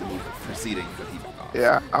IB'd the move preceding, but he did not.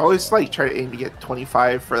 Yeah, I always try to aim to get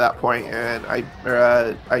 25 for that point, and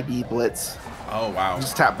IB blitz. Oh wow.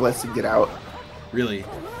 Just tap blitz and get out. Really?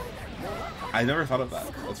 I never thought of that.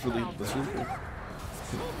 That's really cool.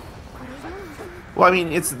 Well, I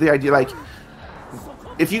mean, it's the idea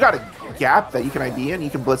if you got a gap that you can IB in,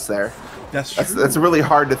 you can blitz there. That's true. That's really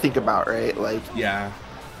hard to think about, right? Yeah.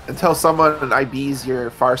 Until someone IBs your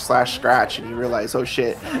 /scratch and you realize, oh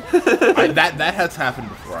shit. that has happened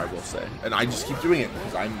before, I will say, and I just keep doing it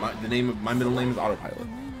because my middle name is Autopilot.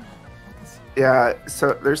 Yeah,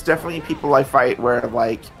 so there's definitely people I fight where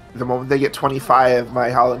the moment they get 25, my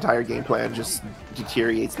whole entire game plan just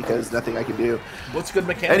deteriorates because nothing I can do. What's good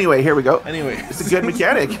mechanic? Anyway, here we go. Anyway, it's a good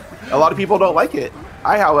mechanic. A lot of people don't like it.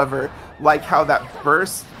 I, however, like how that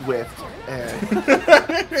burst whiffed,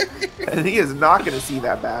 and he is not going to see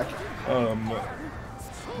that back.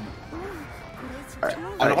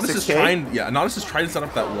 Anodis is trying to set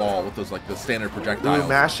up that wall with those the standard projectiles.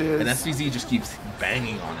 Mashes. And SPZ just keeps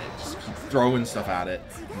banging on it, just keeps throwing stuff at it.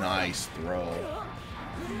 Nice throw.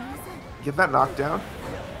 Get that knockdown.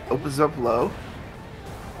 Opens up low.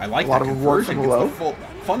 I like that conversion.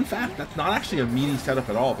 Fun fact, that's not actually a meaty setup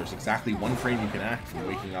at all. There's exactly 1 frame you can act from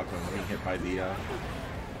waking up and being hit by the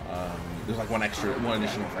there's one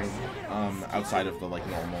additional frame outside of the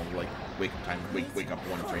normal wake up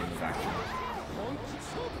 1 frame of action.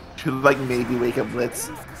 Should like maybe wake up Blitz.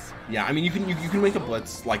 Yeah, I mean you can wake up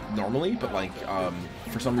Blitz like normally, but like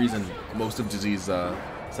for some reason most of Dizzy's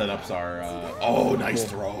setups are oh, nice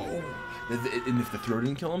throw. And if the throw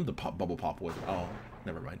didn't kill him, the bubble pop would. Oh,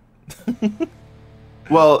 never mind.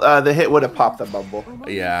 Well, the hit would have popped the bubble.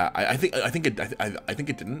 Yeah, I think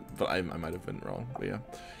it didn't, but I might have been wrong. But yeah,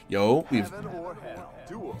 yo, we've.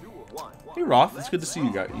 Hey Roth, it's good to see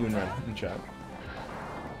you and Ren in chat.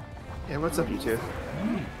 Yeah, what's up, you two?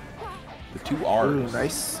 The two R's. Ooh,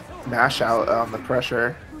 nice mash out on the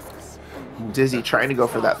pressure. Dizzy trying to go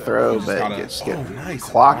for that throw, but just get nice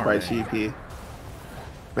clocked by GP.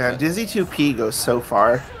 Man, Dizzy 2P goes so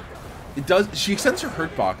far. It does. She extends her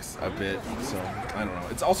hurt box a bit, so I don't know.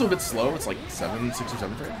 It's also a bit slow. It's like 6 or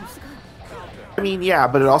 7 frames. I mean, yeah,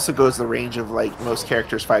 but it also goes the range of like most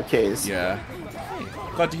characters' 5Ks. Yeah. Hey,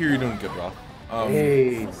 glad to hear you're doing good, Rob.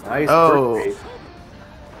 Hey, nice. Oh, birthday.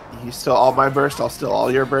 you steal all my burst. I'll steal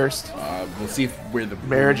all your burst. We'll see if where the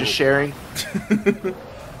Marriage is sharing.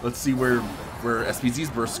 Let's see where SPZ's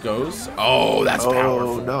burst goes. Oh, that's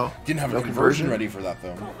powerful. No, didn't have a no conversion ready for that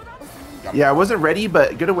though. Yeah, I wasn't ready,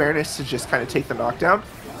 but good awareness to just kind of take the knockdown.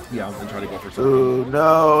 Yeah, and try to go for something. Ooh,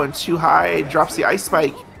 no, and too high. Drops the ice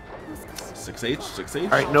spike. 6H. All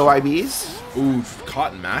right, no IBs. Ooh,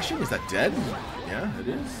 caught and mashing. Is that dead? Yeah, it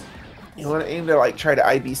is. You want to aim to like try to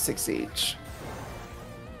IB 6H.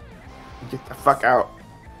 Get the fuck out.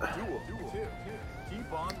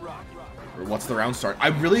 Or what's the round start?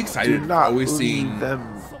 I'm really excited. Do not always leave seeing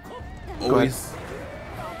them. always.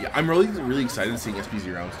 Yeah, I'm really excited seeing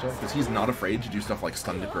SPZ round stuff because he's not afraid to do stuff like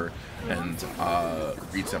Stun Dipper and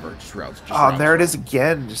Reed Sever just rounds. There it is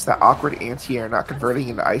again. Just that awkward anti-air not converting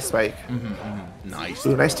into ice spike. Nice.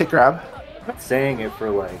 Ooh, nice tick grab. I'm not saying it for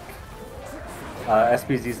like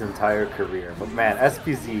SPZ's entire career, but man,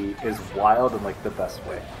 SPZ is wild in like the best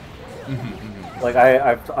way. Like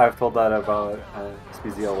I've told that about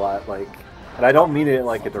SPZ a lot. Like, and I don't mean it in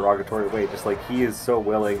like a derogatory way. Just like he is so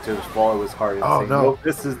willing to just follow his heart and say, no,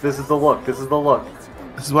 this is the look. This is the look.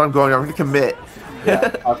 This is what I'm going. I'm going to commit.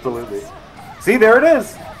 Yeah, absolutely. See, there it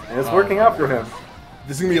is. And it's working out for him.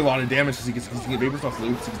 This is gonna be a lot of damage because he's gonna get Vapor Toss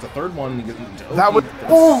loops. He gets the third one. And he gets that would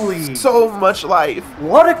holy so much life.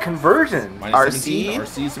 What a conversion! -17,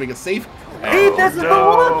 RCs to make it safe. Hey, this is the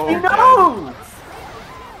look. He knows.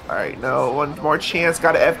 All right, no, one more chance.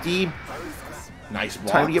 Got an FD. Nice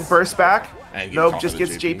blocks. Time to get burst back. And Nope, just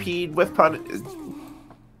gets JP with pun.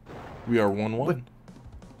 We are 1-1.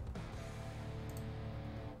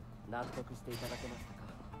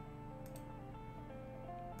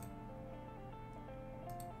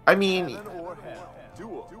 I mean,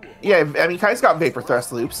 yeah, I mean, Kai's got Vapor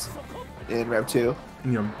Thrust loops in Rev 2.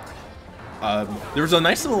 Yeah. There was a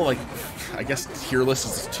nice little, like, I guess tier list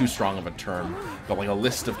is too strong of a term, but like a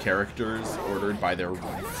list of characters ordered by their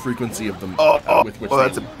frequency of them. With which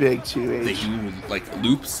that's a big 2H. They do like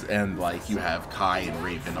loops, and like you have Kai and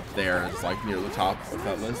Raven up there as like near the top of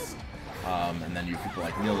that list. And then you have people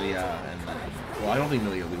like Milia, and then, well, I don't think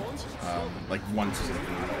Milia looped. Like one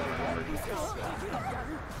specifically.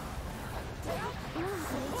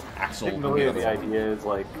 Axel. I think Milia, the idea is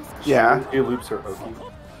like, yeah, your loops are Oki.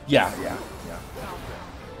 Yeah.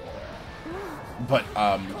 But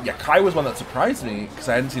yeah, Kai was one that surprised me because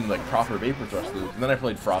I hadn't seen like proper Vapor Thrust loop, and then I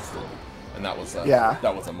played Frosted, and that was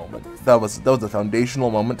that was a moment. That was a foundational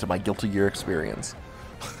moment to my Guilty Gear experience.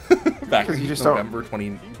 Back in November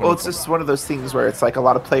 2020. Well, it's just one of those things where it's like a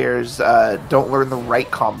lot of players don't learn the right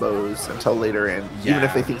combos until later in, even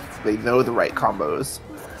if they think they know the right combos.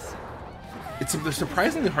 They're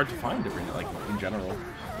surprisingly hard to find like in general.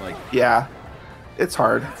 Like yeah, it's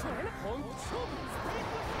hard.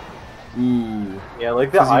 Ooh. Yeah,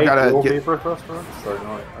 like the ideal Vapor Thrust runs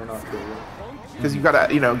are not good. Because you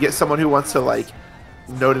gotta, get someone who wants to like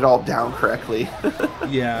note it all down correctly.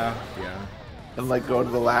 yeah. And like go to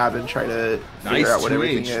the lab and try to figure out what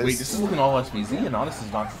everything is. Wait, this is looking all SPZ, and Honest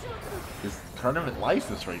is not his tournament life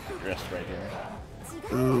is right here.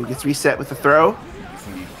 Ooh, gets reset with the throw. This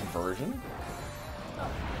can be conversion.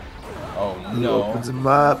 Oh no! Opens him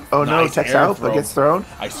up. Oh no! Techs out, but gets thrown.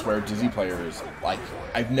 I swear, Dizzy players, like,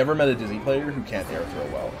 I've never met a Dizzy player who can't air throw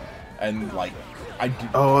well, and like, I do.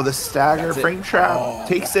 Oh, the stagger frame trap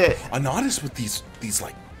takes it. Anonymous with these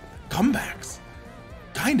like comebacks,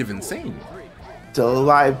 kind of insane. Still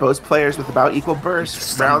alive, both players with about equal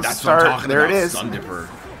burst. Round start. There it is.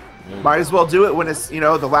 Might as well do it when it's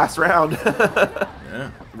the last round.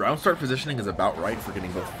 Yeah, round start positioning is about right for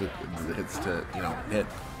getting both the hits to hit.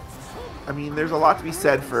 I mean, there's a lot to be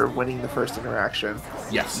said for winning the first interaction.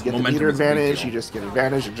 Yes, you get the meter advantage. You just get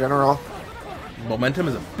advantage in general. Momentum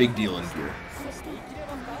is a big deal in gear.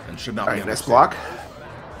 and should not All be right, nice understated. block.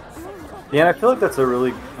 Yeah, and I feel like that's a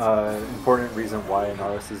really important reason why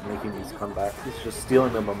Naris is making these comebacks. He's just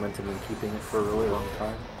stealing the momentum and keeping it for a really long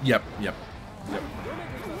time. Yep.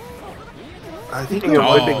 I think Speaking the of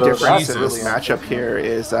really whipping big those difference in Jesus. this matchup here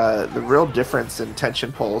is the real difference in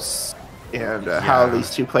tension pulse and how these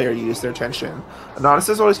two players use their tension. Anonymous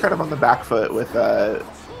is always kind of on the back foot with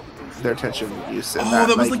their tension use. And Oh,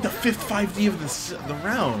 that was like the 5th 5D of the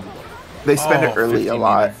round. They spend it early 50 a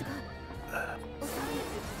lot. meters.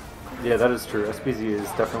 Yeah, that is true. SPZ is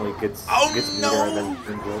definitely gets meter and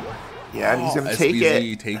then good. Yeah, and he's going to take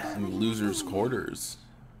SBZ it. taking losers' quarters.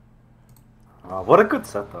 What a good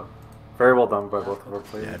set, though. Very well done by both of our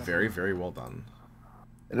players. Yeah, very, very well done.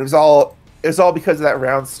 And it was all because of that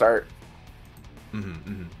round start.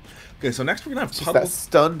 Okay, so next we're gonna have Just that Puddles.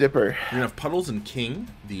 stun dipper. We're gonna have Puddles and King.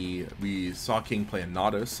 We saw King play a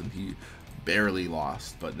Nodus and he barely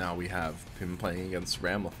lost, but now we have him playing against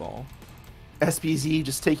Ramlethal. SPZ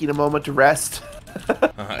just taking a moment to rest.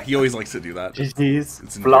 He always likes to do that. GG's.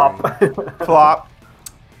 It's Flop. Flop.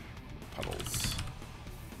 Puddles.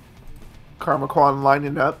 Karma Quan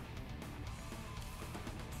lining up.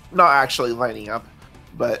 Not actually lining up,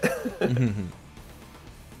 but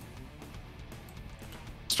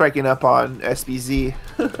striking up on SBZ.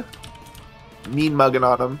 Mean mugging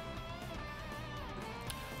on him.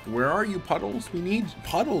 Where are you, Puddles? We need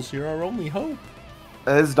Puddles. You're our only hope.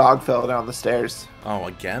 His dog fell down the stairs. Oh,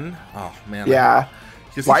 again? Oh man. Yeah.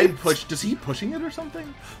 Does Why- he keep does he pushing it or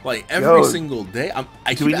something? Like every Yo, single day.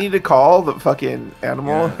 Do we need to call the fucking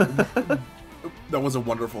animal? Yeah. That was a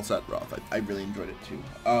wonderful set, Roth. I really enjoyed it too.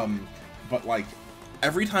 But like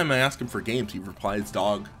every time I ask him for games, he replies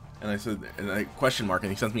dog, and I said and I question mark,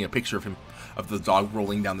 and he sends me a picture of the dog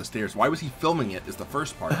rolling down the stairs. Why was he filming it? Is the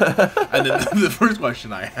first part, and then the first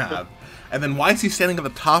question I have, and then why is he standing at the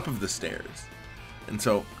top of the stairs? And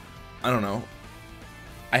so, I don't know.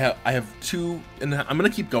 I have two, and I'm gonna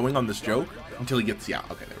keep going on this joke until he gets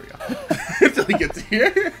okay, there we go. Until he gets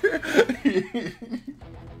here.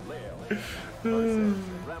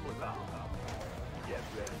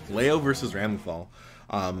 Leo versus Ramlethal.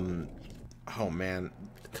 Oh man,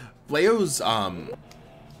 Leo's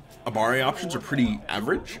Abari options are pretty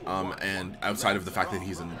average, and outside of the fact that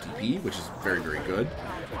he's in DP, which is very, very good.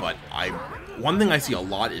 But one thing I see a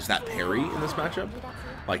lot is that parry in this matchup,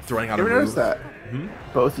 like throwing out You a ever move. notice that?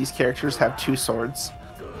 Both these characters have two swords.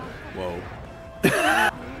 Whoa.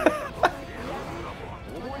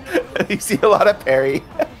 You see a lot of parry.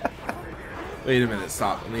 Wait a minute,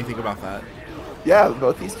 stop. Let me think about that. Yeah,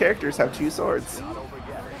 both these characters have two swords.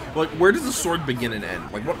 Like, where does the sword begin and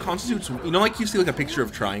end? Like, what constitutes... You know, like, you see, like, a picture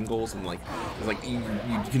of triangles, and, like, it's like you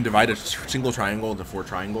can divide a single triangle into 4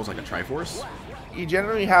 triangles, like a Triforce. You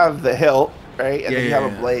generally have the hilt, right? And then you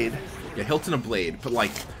have a blade. Yeah, hilt and a blade. But,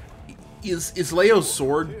 like, is Leo's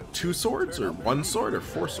sword 2 swords, or 1 sword, or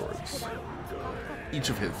 4 swords? Each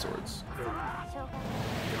of his swords.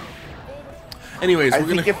 Anyways, I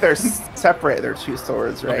think if they're separate, they're 2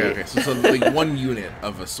 swords, right? Okay, so like 1 unit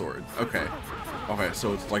of a sword. Okay,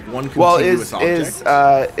 so it's like one continuous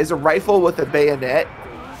object. Is a rifle with a bayonet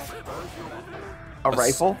a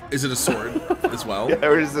rifle? Is it a sword as well? Yeah,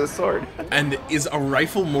 or is it a sword? And is a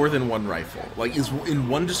rifle more than one rifle? Like, is in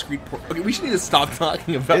one discrete... Okay, we should need to stop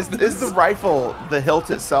talking about this. Is the rifle the hilt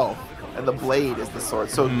itself? And the blade is the sword,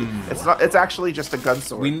 so it's not. It's actually just a gun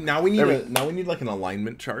sword. We need like an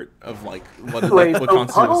alignment chart of like what Wait, what so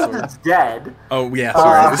constitutes a Puddles sword. is dead. Oh yeah,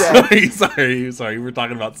 sorry. We're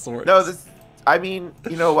talking about sword. No, this. I mean,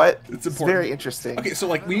 you know what? It's It's important. very interesting. Okay, so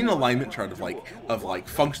like we need an alignment chart of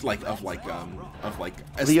function Leo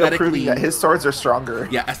aesthetically. proving that his swords are stronger.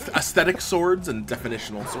 Yeah, aesthetic swords and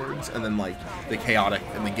definitional swords, and then like the chaotic,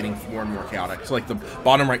 and then getting more and more chaotic. So like the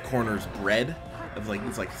bottom right corner is red.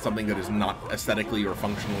 It's like something that is not aesthetically or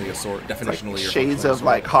functionally a sword, definitionally Like or shades functionally a of sword.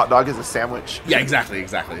 like hot dog is a sandwich. Yeah, exactly.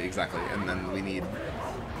 And then we need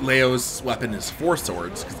Leo's weapon is 4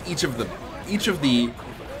 swords because each of the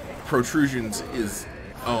protrusions is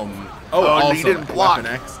also you didn't block.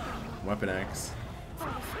 Weapon X.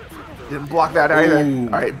 Didn't block that either. Ooh.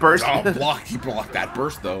 All right, burst. He blocked that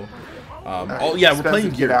burst though. Right, Oh yeah, we're Spencer playing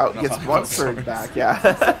get gear. out. Not Gets talking one about sword swords. back.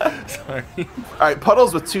 Yeah. Sorry. All right,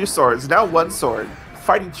 Puddles with 2 swords. Now 1 sword.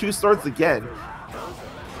 Fighting 2 swords again.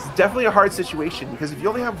 It's definitely a hard situation because if you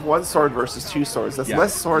only have 1 sword versus 2 swords, that's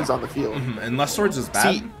less swords on the field. And less swords is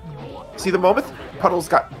bad. See the moment Puddles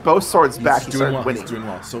got both swords back, he started winning. He's doing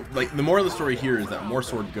well. So like the moral of the story here is that more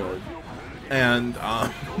sword good. And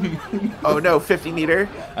Oh no, 50 meter.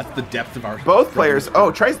 that's the depth of our Both players.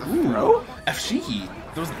 Oh, tries the throw. F Shiki.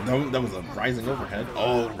 That was a rising overhead.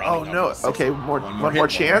 Oh, Oh no. Okay, one more hit,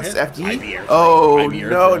 chance. FD. IB air throw. Oh IB air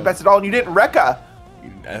no, throw. invested all and you didn't Rekka.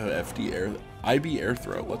 FD air. IB air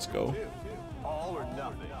throw. Let's go.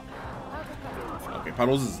 Okay,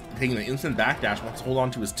 Puddles is taking the instant backdash. Wants to hold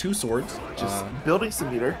on to his 2 swords. Just building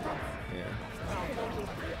some meter. Yeah.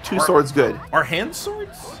 2 swords good. Are hand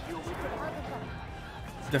swords?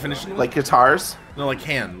 Definition? Like guitars. No, like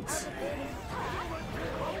hands.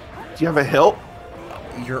 Do you have a hilt?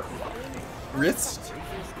 Your wrist?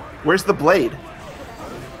 Where's the blade?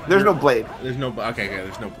 There's no blade. There's no. Okay,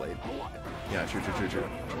 there's no blade. Yeah, true.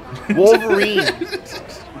 Wolverine.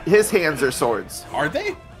 His hands are swords. Are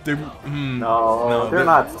they? They're No, they're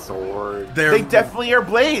not swords. They definitely are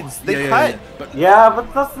blades. They cut. But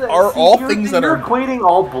But that's the, Are all things that you're are- equating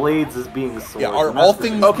all blades as being swords. Yeah, are and all that's the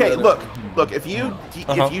things- thing. Okay, look. If you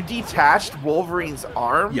if you detached Wolverine's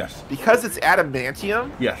arm, Yes. because it's adamantium,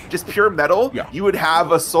 Yes. just pure metal, Yeah. you would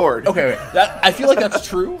have a sword. okay, that I feel like that's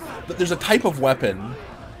true. But there's a type of weapon.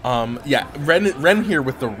 Yeah, Ren here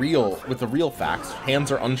with the real facts.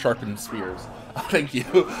 Hands are unsharpened spears. Thank you.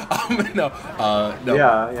 No.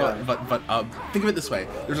 Yeah. But think of it this way: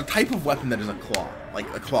 there's a type of weapon that is a claw, like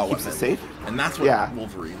a claw Keeps weapon, it safe? and that's what Yeah.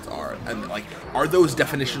 Wolverines are. And like, are those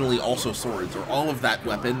definitionally also swords, or all of that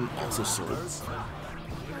weapon also swords?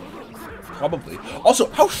 Probably. Also,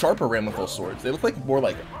 how sharp are Ramlethal swords? They look like more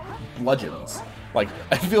like bludgeons. Like,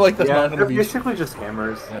 I feel like that's Yeah, not going they're to be basically just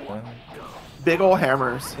hammers. Big ol'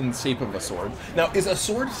 hammers. in shape of a sword. Now, is a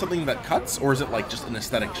sword something that cuts, or is it like just an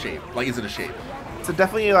aesthetic shape? Like, is it a shape? So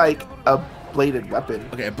definitely like a bladed weapon.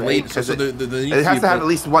 Okay, a blade. Right? So it needs has be to a have blade. at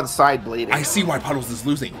least one side bladed. I see why Puddles is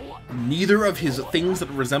losing. Neither of his things that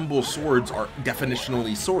resemble swords are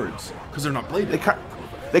definitionally swords because they're not bladed.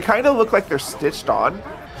 They kind of look like they're stitched on,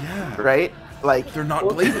 Yeah, right? Like they're not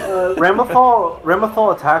bladed.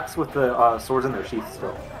 Ramlethal attacks with the swords in their sheath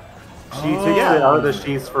still. She takes it out of the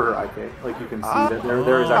sheaths for her IK. Like you can see that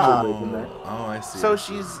there is actually blades in there. Oh, I see. so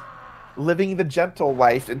she's living the gentle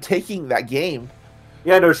life and taking that game.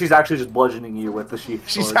 Yeah, no, she's actually just bludgeoning you with the sheath.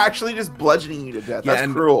 She's sword. actually just bludgeoning you to death. That's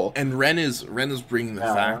and, cruel. And Ren is bringing the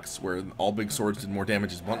Yeah. facts where all big swords did more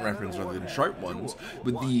damage as blunt weapons rather than sharp ones.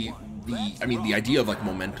 But the idea of like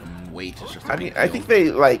momentum and weight is just. I mean, I think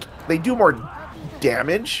they do more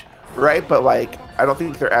damage, right? But like, I don't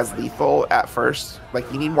think they're as lethal at first.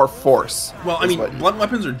 Like, you need more force. Well, I is mean, what- blunt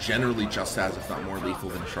weapons are generally just as, if not more lethal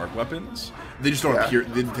than sharp weapons. They just don't Yeah. appear.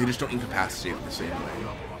 They just don't incapacitate in the same way.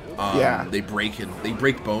 Yeah. They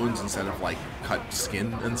break bones instead of like cut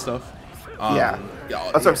skin and stuff. Yeah,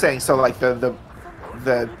 that's what I'm saying. So like the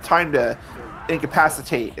time to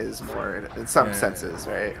incapacitate is more in some senses,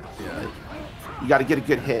 right? Yeah. You got to get a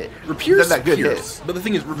good hit. Rapier's Then that good Pierce. hit. But the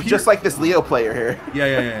thing is, Rapier, Just like this Leo player here,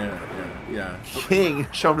 yeah. King,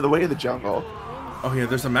 showing the way to the jungle. Oh yeah,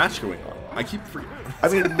 there's a match going on. I keep forgetting. I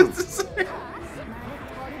mean,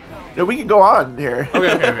 no, we can go on here.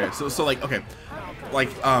 Okay. So like, okay, like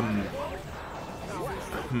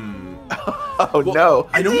Oh well, no!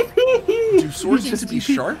 I don't. Do swords need just to be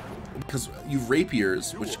DP. sharp? Because you have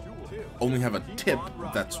rapiers, which only have a tip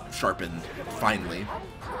that's sharpened finely.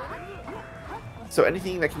 So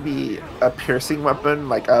anything that can be a piercing weapon,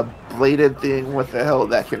 like a bladed thing with a hilt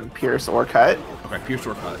that can pierce or cut. Okay, pierce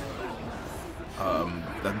or cut.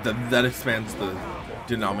 That expands the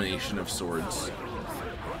denomination of swords.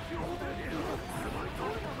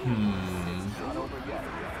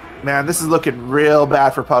 Man, this is looking real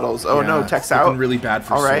bad for Puddles. Oh no, Yeah, tech's it's looking out. really bad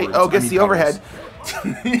for All right. swords. Oh, I gets mean, the overhead.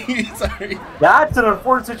 Puddles. Sorry. That's an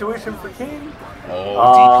unfortunate situation for King. Oh,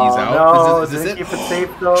 DP's out. No, Is this didn't it? keep it safe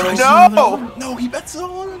though. Tries to No! do another one? No, he bets it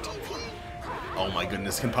all on a DP. Oh my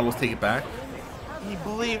goodness, can Puddles take it back? He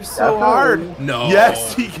believes so Definitely. hard. No.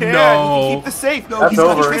 Yes, he can. No. He can keep the safe. No, That's he's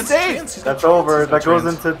got over. the safe. He's got That's trance, over. he's got That goes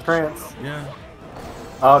trance. into trance. Yeah.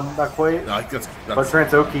 Not quite. No, But that's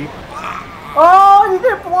trance Oki. Oh, you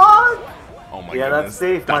get blocked! oh my Yeah, goodness. that's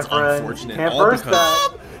safe, That's my friend. unfortunate. Can't All burst because-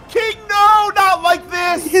 that. King, no, not like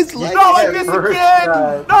this. His leg not like hit this first again.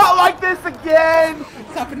 time. Not like this again.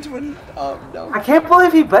 What happened to an no. I can't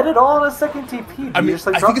believe he bet it all on a second TP. Did I mean, he just,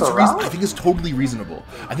 like, I drop think it's the route? I think it's totally reasonable.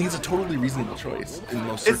 I think it's a totally reasonable choice in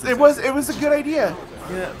most It circumstances. was a good idea,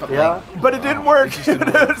 Yeah, but Yeah. like, but it didn't work. It just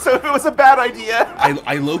didn't work. So it was a bad idea.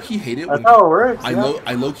 I low key hate it That's when how it works. I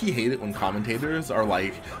yeah. low key hate it when commentators are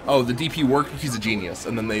like, "Oh, the DP worked. He's a genius,"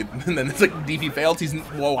 and then it's like DP failed.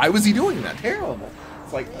 Well, why was he doing that? Terrible.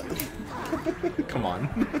 It's like, come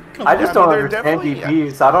on. I just don't they're understand definitely-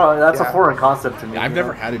 DPs. I don't. That's Yeah. a foreign concept to me. I've you never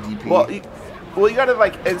know? had a DP. Well, you gotta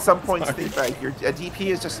like at some points Sorry. think like a DP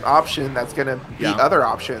is just an option that's gonna beat Yeah. other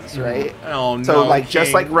options, right? Oh no. So like just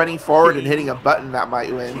King. like running forward and hitting a button that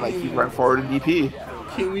might win, like you run forward and DP.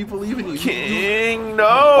 King, we believe in you. King, no!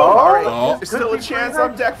 Alright, Oh. there's still a chance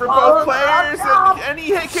on deck for both players, and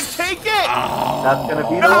he can take it! That's gonna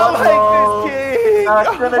be the Not one. like this, King! That's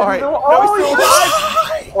gonna be Alright, the one. no, he's still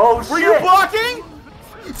alive! Oh, Were you blocking?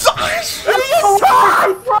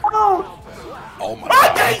 Oh my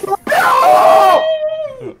god. No!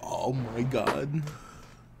 Oh my god.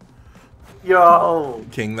 Yo!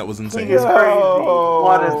 King, that was insane. King is crazy. Yo.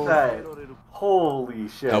 What is that? Holy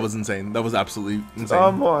shit. That was insane. That was absolutely insane.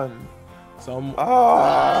 Someone. Some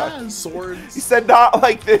swords. He said not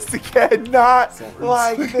like this again. Not Swords.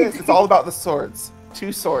 like this. It's all about the swords.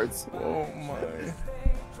 2 swords. Oh my.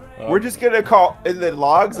 We're just gonna call in the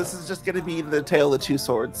logs. This is just gonna be the tale of 2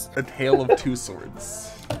 swords. A tale of 2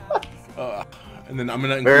 swords. And then I'm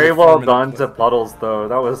gonna include Very a well 4-minute done clip. to Puddles, though.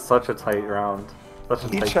 That was such a tight round. Such a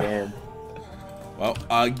tight game. Well,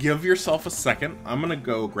 give yourself a second. I'm gonna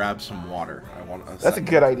go grab some water. I want. That's a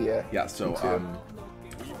good idea. Yeah. So 2-minute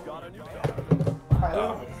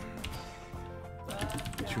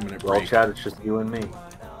break. Well, Chad, it's just you and me.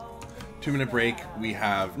 2-minute break. We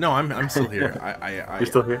have no. I'm still here. You're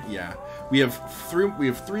still here? Yeah. We have 3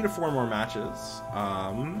 to 4 more matches.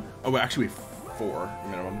 Oh, actually, we have 4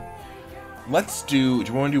 minimum. Let's do.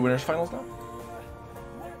 Do you want to do winners finals now?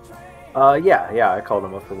 Yeah, I called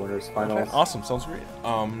them up for winners finals. Okay, awesome, sounds great.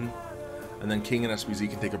 And then King and SBZ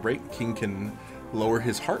can take a break. King can lower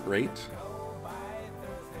his heart rate.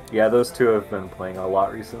 Yeah, those two have been playing a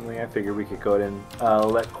lot recently. I figured we could go ahead and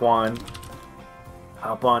let Quan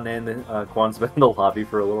hop on in. Quan's been in the lobby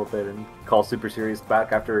for a little bit and call Super Series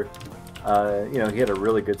back after, he had a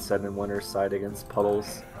really good set in winner's side against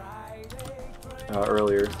Puddles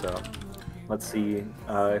earlier. So let's see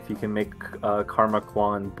if you can make Karma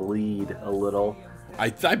Quan bleed a little. I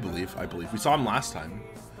believe. We saw him last time.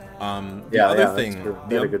 The Yeah, other that's thing, true.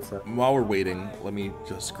 He had a good set. while we're waiting, let me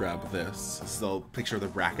just grab this. This is a picture of the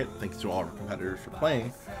bracket. Thanks to all our competitors for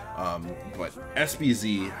playing. But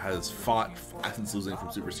SBZ has fought since losing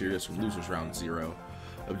from Super Serious from losers round 0,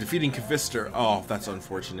 of defeating Kavister. Oh, that's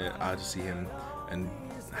unfortunate to see him. And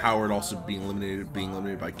Howard also being eliminated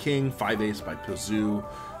by King. 5-ace by Pazoo,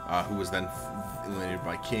 who was then eliminated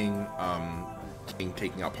by King. King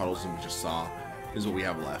taking out Puddles, and we just saw. Is what we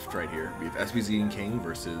have left right here. We have SBZ and King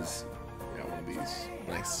versus one of these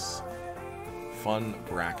nice, fun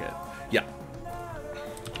bracket. Yeah,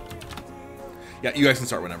 you guys can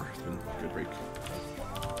start whenever. It's been a good break.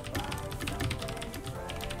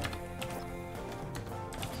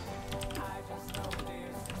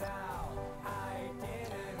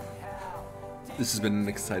 This has been an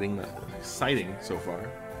exciting so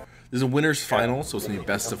far. There's a winners final, so it's gonna be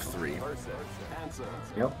best of 3.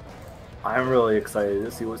 Yep. I'm really excited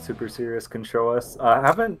to see what Super Serious can show us. I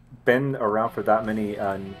haven't been around for that many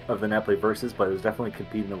of the Netplay Versus, but it was definitely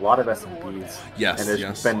competing a lot of SMPs. Yes, and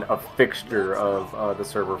it's been a fixture of the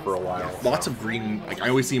server for a while. Lots of green. Like I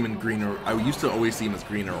always see him in green, or I used to always see him as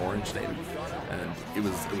green or orange name, and it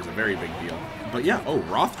was a very big deal. But yeah,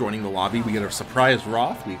 Roth joining the lobby. We get a surprise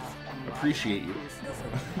Roth. We appreciate you.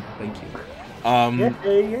 Thank you.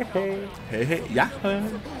 Hey.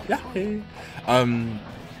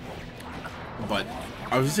 But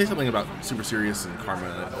I was gonna say something about Super Serious and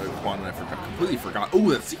Karma Quan, and I completely forgot.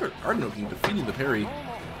 Oh, that Secret Garden Opening defeating the parry.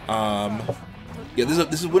 Yeah,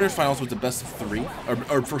 this is winners finals with the best of 3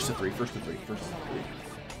 or first of 3.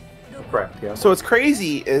 Correct. Yeah. So what's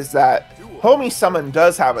crazy is that Homie Summon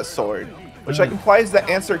does have a sword, which like implies that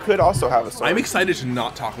Answer could also have a sword. I'm excited to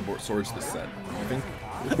not talk about swords this set. I think.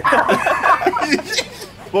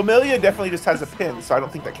 Well, Melia definitely just has a pin, so I don't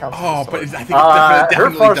think that counts. Oh, but I think it her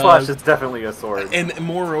definitely Far Slash does. is definitely a sword. And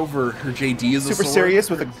moreover, her JD is a Super sword. Serious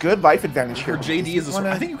with a good life advantage Her here. JD is a sword.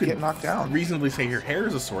 I think you could get knocked down. reasonably say her hair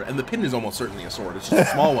is a sword, and the pin is almost certainly a sword. It's just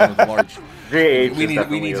a small one with a large. JH we is need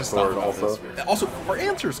definitely to a stop sword about also. this. Also, our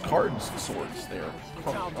answers cards swords there.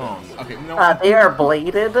 Oh, okay. No. They are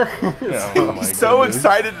bladed. Oh my He's so goodness.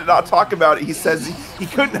 excited to not talk about it. He says he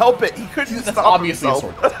couldn't help it. He couldn't That's stop obviously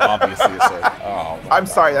himself. a sword. That's obviously a sword. Oh, my I'm God.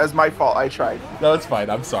 sorry. That was my fault. I tried. No, it's fine.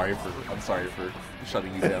 I'm sorry for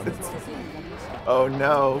shutting you down. Oh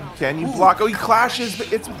no! Can you block? Oh, he clashes,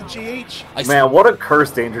 but it's with the GH. Man, what a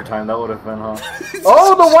cursed danger time that would have been, huh?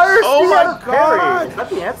 Oh, the wire Oh speed my out of parry. God. Is that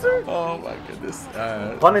the answer? Oh my goodness.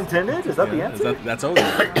 Pun intended? Is that the answer? That's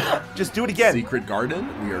over. Just do it again. Secret Garden.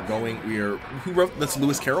 Who wrote that's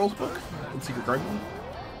Lewis Carroll's book? Secret Garden.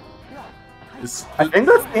 I think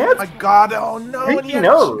that's the answer. My God! Oh no! and He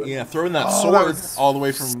knows. Yeah, throwing that Oh, sword that was all the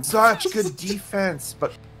way from Such good defense,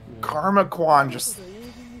 but Karma Quan just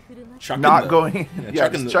chucking not the, going. Yeah,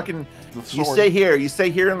 chucking just chucking. the You sword. stay here. You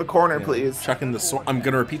stay here in the corner, Yeah, please. Chucking the sword. I'm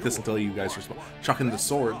gonna repeat this until you guys respond. Chucking the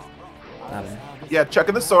sword. Adam. Yeah,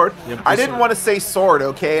 chucking the sword. Yeah, I didn't want to say sword,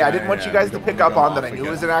 okay? Yeah, I didn't want you yeah, guys we to go- pick we up go on that off I knew it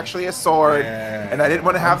again. wasn't actually a sword, Yeah, and I didn't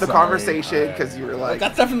want to have I'm the sorry. conversation because you were like,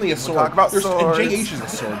 That's definitely a sword. talk about And swords. JH is a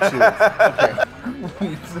sword too.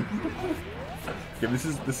 Okay. Yeah, this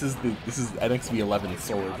is NXV 11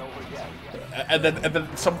 sword. And then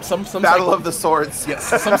some Battle of the Swords.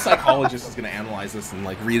 Yes, some psychologist is gonna analyze this and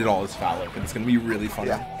like read it all as phallic, and it's gonna be really funny.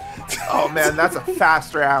 Yeah. Oh man, that's a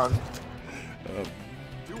fast round.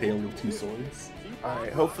 Tale of two swords. All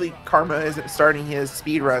right, hopefully Karma isn't starting his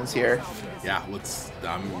speed runs here. Yeah, let's.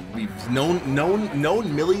 We've known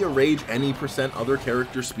Millia Rage any % other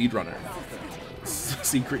character speedrunner.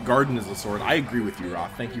 Secret Garden is a sword. I agree with you,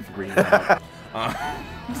 Roth. Thank you for bringing that up.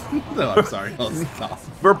 No, I'm sorry. I'll stop.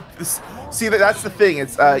 See, that's the thing.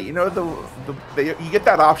 It's you know you get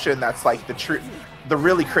that option that's like the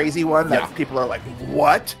really crazy one that people are like,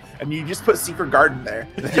 what? And you just put Secret Garden there.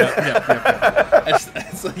 Yeah. It's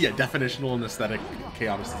definitional and aesthetic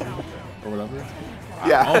chaoticism or whatever.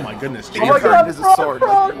 Yeah. Oh my goodness. Oh my God, is a sword.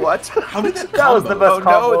 Like, what? How did that? That was the best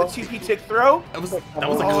combo. No, the 2P tick throw. That was a Oh,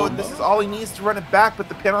 combo. and this is all he needs to run it back, but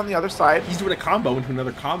the pin on the other side. He's doing a combo into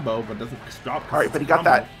another combo, but doesn't stop. All right, but he got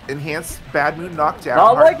that enhanced bad moon knockdown.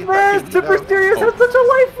 Not Hard like to get that this! KD, Super though. Mysterious has such a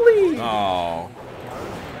life lead! Oh.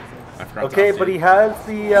 I forgot. Okay, to but he update. has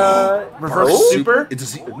the Reverse oh? super. It's a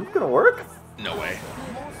Is this gonna work? no way.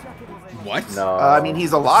 What? No. I mean,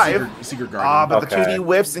 he's alive. Secret Garden. But the Okay. 2D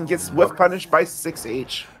whiffs and gets whiff punished by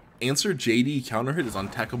 6H. Answer JD counter hit is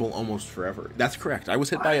untechable almost forever. That's correct. I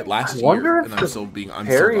was hit by it last wonder year, if and the I'm still being. I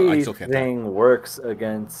Parry still can't. thing works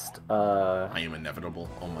against I am inevitable.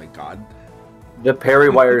 Oh my god. the parry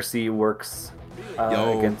YRC works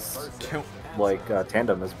Yo. against Count- like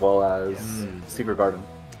Tandem as well as Secret Garden.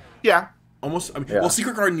 Yeah. Almost. I mean, Yeah. well,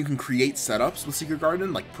 Secret Garden you can create setups with Secret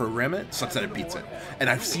Garden, like program it such that it beats it. And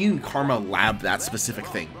I've seen Karma lab that specific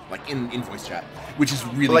thing, like in voice chat, which is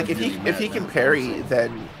really Like if really he mad. can parry,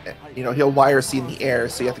 then you know he'll YRC in the air,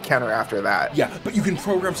 so you have to counter after that. Yeah, but you can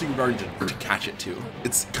program Secret Garden to catch it too.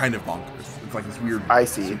 It's kind of bonkers. It's like this weird I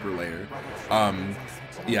see. super layer.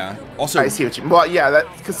 Yeah. Also, I see what you. Well, yeah, that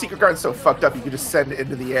because Secret Garden's so fucked up, you could just send it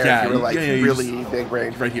into the air Yeah, if you were like you really big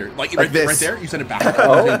range. right here, like Like right this. there, you send it back.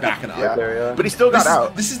 Backing up. Yeah. There, yeah. But he still got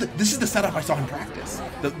out. This is the setup I saw in practice.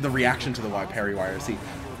 The reaction to the parry YRC.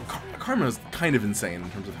 Karma is kind of insane in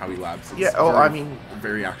terms of how he labs. It's Yeah, oh, very- I mean-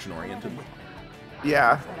 very action oriented.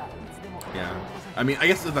 Yeah. Yeah, I mean, I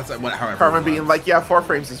guess that's what. However, Karma being like, yeah, 4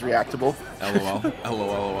 frames is reactable.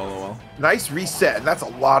 LOL. Nice reset. And that's a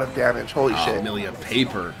lot of damage. Holy Oh, shit. Millia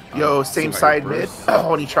paper. Yo, same side mid.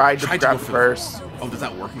 Oh, and he tried to grab the burst. Oh, does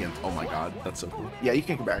that work again? Oh my god, that's so cool. Yeah, you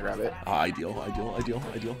can come back and grab it. Ideal.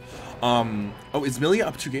 Oh, is Millia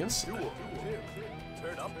up 2 games?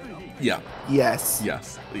 Yeah. Yes.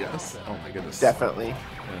 Oh my goodness. Definitely. Yeah.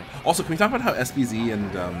 Also, can we talk about how SBZ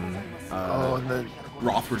and Oh, and then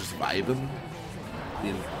Roth were just vibing?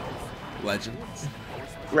 Being legends.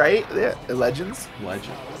 right? Yeah, Legends.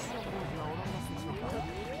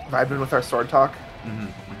 Vibing with our sword talk.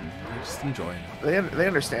 They're just enjoying it. They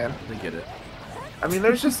understand. They get it. I mean,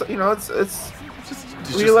 there's just it's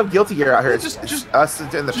Just we love Guilty Gear out here. It's just- just us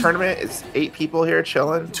in the tournament. It's 8 people here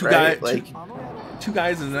chilling. Two right? guys, like two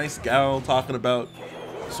guys and a nice gal talking about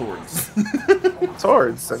swords.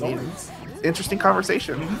 swords. I mean, interesting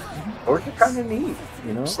conversation. Or kind of neat,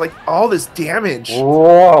 you know? Just like all this damage.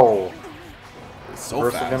 Whoa! So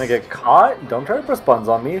First fast. we're gonna get caught. Don't try to press buttons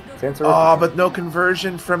on me. It's answer. Oh, but no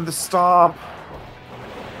conversion from the stomp.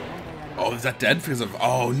 Oh, is that dead because of?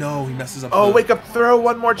 Oh no, he messes up. Oh, the, wake up throw.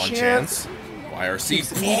 One more One chance.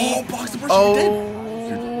 YRC. meaty. Oh, box the person. Oh,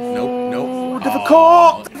 Dead. Nope.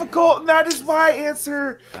 difficult. And that is my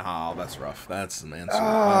answer. Oh, that's rough. That's an answer.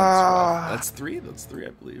 Ah. That's 3. That's 3, I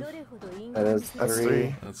believe. That is That's 3.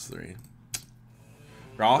 3. That's 3.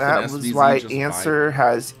 Roth That and was SBZ why just answer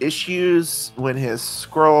has issues when his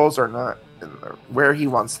scrolls are not where he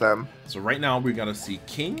wants them. vibe. So right now we gotta see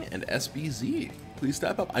King and SBZ. Please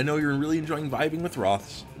step up. I know you're really enjoying vibing with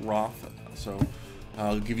Roth. So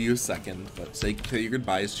I'll give you a second, but say your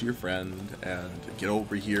goodbyes to your friend and get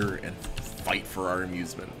over here and fight for our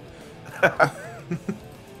amusement.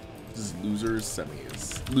 This is losers,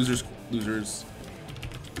 semis. Losers.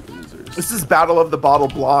 This is Battle of the Bottle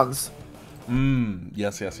Blondes.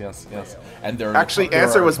 Yes. And there Actually, there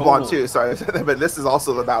answer are a was blonde total- too. Sorry, but this is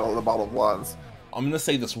also the Battle of the Bottle Blondes. I'm gonna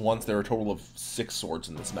say this once. There are a total of 6 swords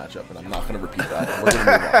in this matchup, and I'm not gonna repeat that. We're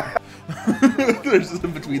gonna move on. There's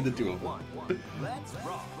in between the two of them. All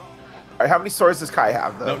right, how many swords does Kai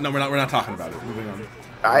have though? No, we're not talking about it. Moving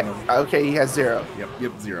on. Okay, he has 0.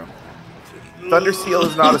 Yep, 0. Thunder Seal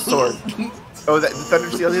is not a sword. Oh, that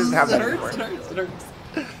Thunder Seal doesn't have that anymore. It hurts.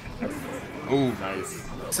 Oh, nice.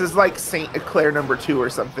 This is like Saint Eclair number 2 or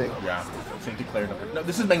something. Yeah, Saint Eclair number. No,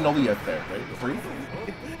 this is Magnolia Eclair, right? 3.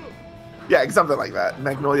 Yeah, something like that.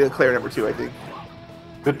 Magnolia Eclair number 2, I think.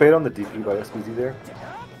 Good bait on the DP by SPZ there.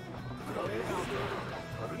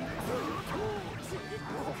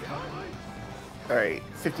 All right,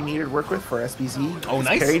 50 meter to work with for SBZ. Oh, He's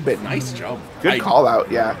nice. Parried, but nice jump. Good call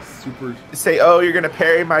out, yeah. Super. Say, oh, you're going to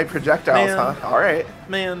parry my projectiles, Man. huh? All right.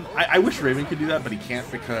 Man, I wish Raven could do that, but he can't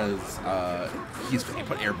because he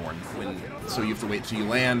put airborne. So you have to wait till you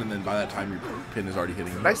land, and then by that time your pin is already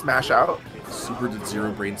hitting you. Nice mash out. Super did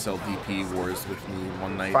 0 brain cell DP wars with me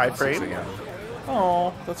one night. 5 at 6 frame. a.m.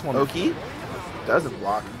 Oh, that's wonderful. Oki doesn't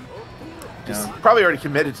block. Just Yeah. probably already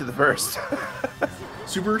committed to the burst.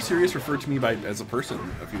 Super Serious referred to me as a person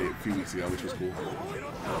a few weeks ago, which was cool.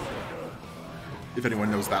 If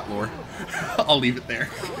anyone knows that lore, I'll leave it there.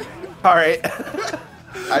 All right.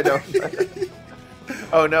 I know.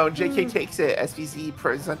 Oh no, JK takes it. SVZ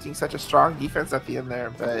presenting such a strong defense at the end there,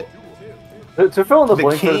 but To fill in the the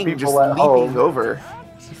blank for the king just people at leaping home, over.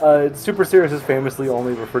 Super Serious is famously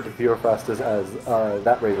only referred to Theophastus as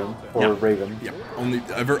that Raven or Yeah. Raven. Yeah, only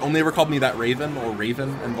ever called me that Raven or Raven,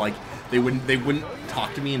 and like they wouldn't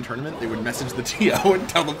talk to me in tournament. They would message the TO and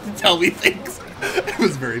tell me things. It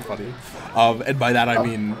was very funny, and by that I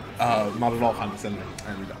mean not at all condescending.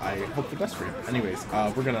 And I hope the best for him. Anyways,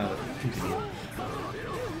 we're gonna continue.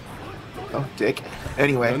 Oh, dick.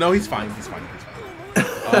 Anyway, No, he's fine. He's fine. He's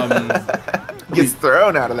fine. gets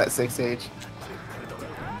thrown out of that 6H.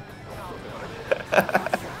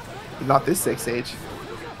 Not this 6H.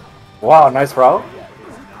 Wow, nice route.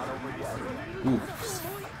 Ooh.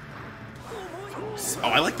 Oh,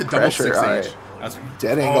 I like the double Pressure, 6H. alright. That's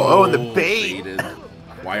Dead angle. Oh, and the bait. Baited.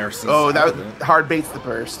 YRC. Oh, that styled it. hard baits the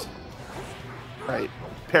burst. Right.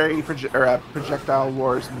 Parry projectile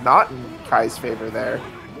wars not in Kai's favor there.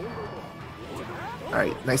 All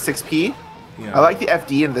right, nice 6P. Yeah. I like the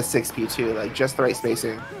FD in the 6P too, like just the right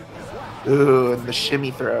spacing. Ooh, and the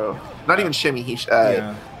shimmy throw. Not even shimmy. He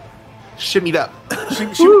Yeah. shimmied up.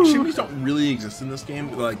 Shimmies don't really exist in this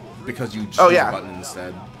game, like because you just Oh, use yeah. a button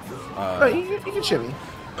instead. No, you can shimmy.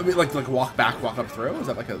 I mean, like walk back, walk up, throw. Is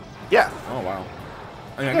that like a? Yeah. Oh wow.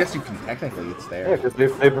 I mean, I guess you can technically. It's Yeah, there. because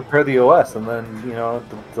they prepare the OS, and then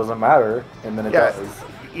it doesn't matter, and then it Yeah. does.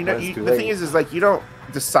 You know, When it's too the late. thing is like you don't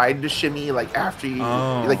decide to shimmy like after you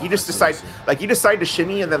Oh, like you just I see, I decide see. like you decide to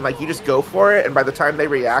shimmy and then like you just go for it, and by the time they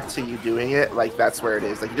react to you doing it, like that's where it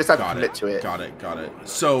is. Like you just have to commit to it. Got it.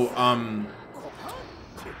 So,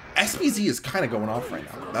 SBZ is kind of going off right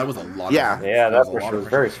now. That was a lot. Yeah. Yeah, that was that's a for lot sure. of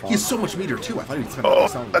Very pressure. strong. He has so much meter too. I thought he'd spend Oh,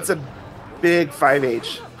 sound. that's a big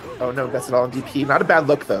 5H. Oh no, that's it all in DP. Not a bad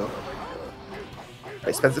look though.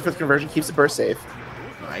 Right, spends the 5th conversion, keeps the burst safe.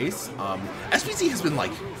 Nice. SBZ has been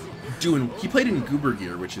like doing. He played in Goober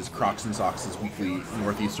Gear, which is Crocs and Socks' weekly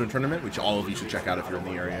Northeastern tournament, which all of you should check out if you're in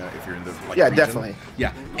the area, if you're in the like, Yeah, region. definitely.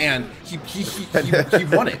 Yeah, and he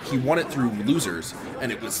won it. He won it through losers,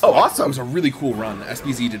 and it was Oh, like, awesome. It was a really cool run.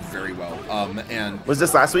 SBZ did very well. And Was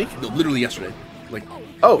this last week? no, literally yesterday. Like,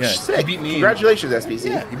 Oh, yeah, sick. He beat me. Congratulations, SBC.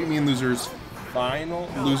 Yeah, he beat me in losers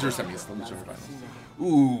loser semis, the loser finals.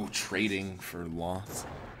 Ooh, trading for loss,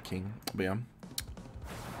 King. But yeah,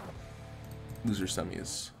 loser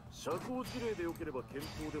semis.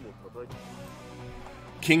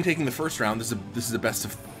 King taking the first round. This is a best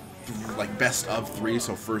of best of 3,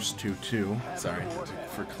 so first 2-2. Sorry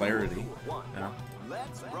for clarity. Yeah.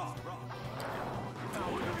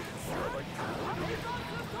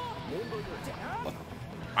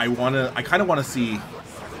 I kind of want to see.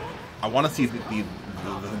 I want to see the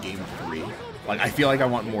game 3. Like, I feel like I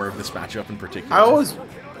want more of this matchup in particular. I always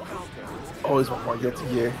want more get to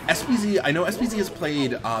gear. SPZ, I know SPZ has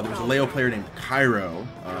played, there was a Leo player named Cairo,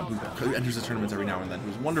 who enters the tournaments every now and then,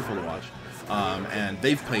 who's wonderful to watch. And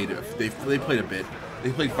they've played a bit. They played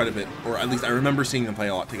quite a bit, or at least I remember seeing them play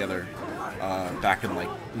a lot together back in, like,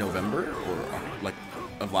 November or, like,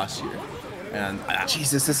 of last year. And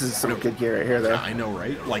Jesus, this is some good gear right here, though. I know,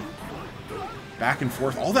 right? Like, back and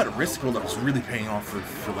forth, all that risk roll that was really paying off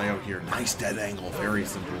for Leo here. Nice dead angle, very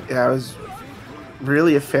simple. Yeah, I was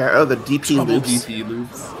really a fan. Oh, the DP Double loops. DP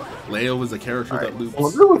loops. Leo was a character that loops. Well,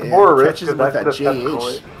 there was Yeah, more risk catches him because with that's that the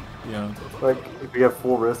best JH. Yeah. Like, if you have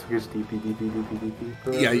full risk, you just DP.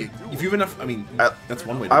 Yeah, if you have enough, I mean, that's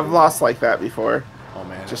one way to I've do it. lost like that before. Oh,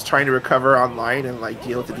 man. Just trying to recover online and like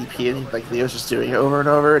deal with the DP, and like Leo's just doing it over and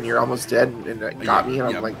over, and you're almost dead, and it got me, and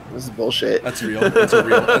I'm Yeah. like, this is bullshit. That's real. That's a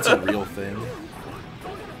real thing.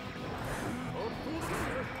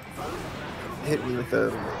 Hit me with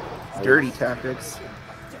the dirty tactics.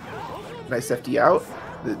 Nice FD out.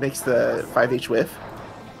 That makes the 5H whiff.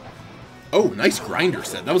 Oh, nice grinder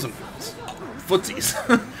set. That was a footsies.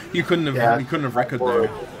 you couldn't have record there.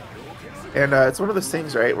 And it's one of those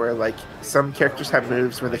things, right, where like some characters have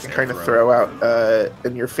moves where they can kind of throw out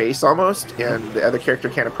in your face almost, and the other character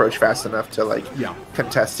can't approach fast enough to like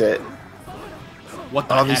contest it. What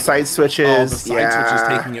the heck? These side switches, the side switches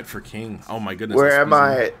taking it for King. Oh my goodness. Where am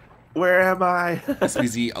I? Where am I?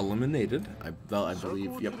 SPZ eliminated. I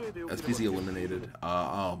believe. Yep. SPZ eliminated.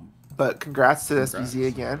 But congrats to SPZ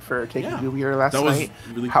again for taking Uweir last night.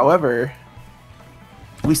 Really cool. However,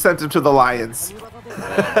 we sent him to the Lions.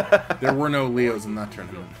 There were no Leos in that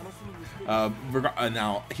tournament.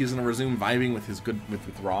 Now he's gonna resume vibing with his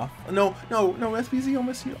with Raw. No, SPZ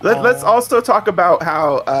almost here. Let's also talk about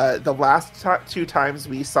how the last 2 times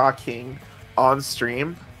we saw King on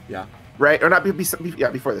stream. Yeah. Right, or not?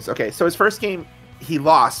 Before this. Okay, so his first game he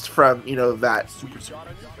lost from that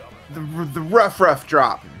the rough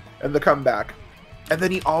drop and the comeback, and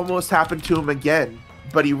then he almost happened to him again,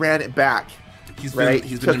 but he ran it back. He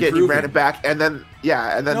took it, he ran it back, and then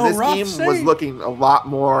this game was looking a lot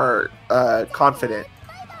more confident.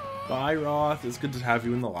 Bye, Roth. It's good to have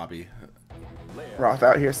you in the lobby. Roth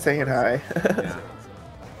out here saying hi. Yeah.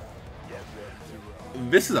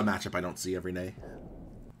 This is a matchup I don't see every day.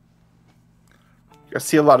 I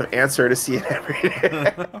see a lot of answer to see it every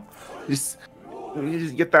day. you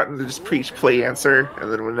just get that and just preach play answer, and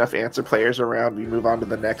then when enough answer players are around, we move on to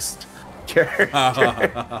the next character.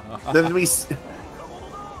 Then we.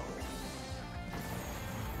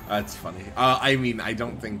 That's funny. I mean, I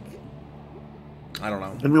don't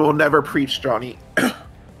know. And we will never preach Johnny.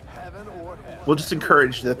 We'll just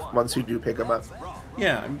encourage the ones who do pick him up.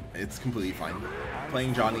 Yeah, it's completely fine.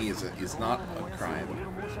 Playing Johnny is not a crime.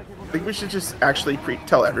 I think we should just actually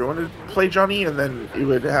tell everyone to play Johnny, and then it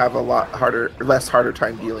would have a less harder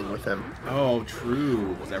time dealing with him. Oh,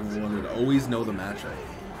 true. Because everyone would always know the matchup.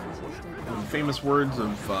 The famous words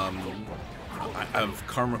of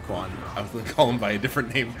Karmakwan, I was going to call him by a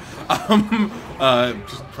different name.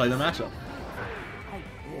 Just play the matchup.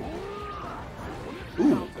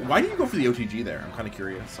 Ooh, why did you go for the OTG there? I'm kind of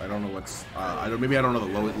curious. I don't know what's. Maybe I don't know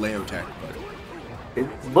the Leo tech, but. It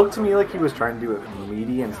looked to me like he was trying to do it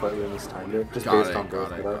meaty and slightly mistimed it, just based on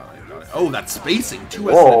got it. Oh, that spacing!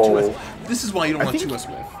 2S and 2S. This is why you don't want 2S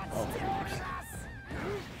with. Oh,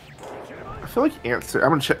 I feel like answer.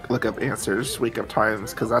 I'm gonna look up answers, wake up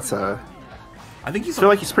times, because that's a. I think I feel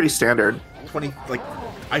like he's pretty standard. 20, like,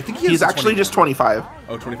 I think he's actually just 25.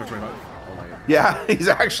 Oh, 25. Oh my god. Yeah, he's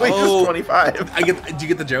actually just 25. Do you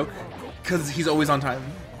get the joke? Because he's always on time.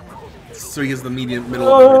 So he has the middle.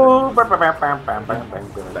 Oh,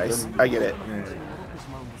 nice. I get it. Yeah.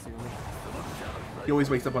 He always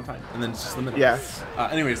wakes up on time, and then it's just the middle. Yeah.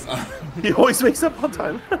 Anyways. He always wakes up on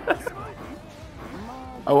time.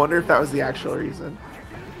 I wonder if that was the actual reason.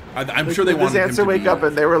 I'm sure they wanted him to wake up,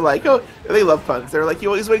 and they were like, "Oh, they love puns." They were like, "He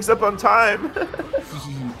always wakes up on time."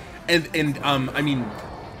 and I mean,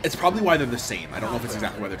 it's probably why they're the same. I don't know if it's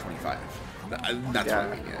exactly why they're 25. That's what I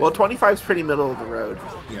mean. Yeah. Well, 25 is pretty middle of the road.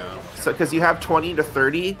 Yeah. So because you have 20 to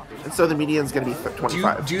 30, and so the median's gonna be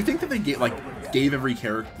 25. Do you think that they gave every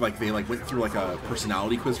character they went through a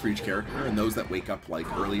personality quiz for each character, and those that wake up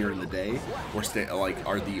earlier in the day or stay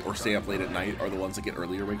up late at night are the ones that get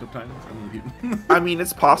earlier wake up time? I mean,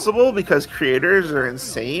 it's possible because creators are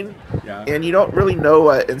insane. Yeah. And you don't really know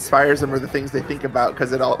what inspires them or the things they think about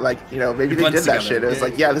because it all maybe they did that shit. It was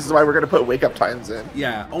this is why we're gonna put wake up times in.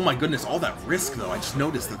 Yeah. Oh my goodness, all that risk though. I just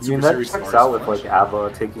noticed that. That checks out with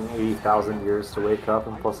Abba taking 80,000 years to wake up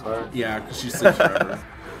and plus hard. Yeah, because she sleeps forever.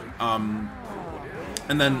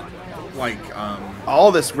 And then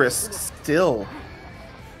all this risk still.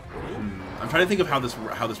 I'm trying to think of how this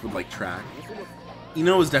would track.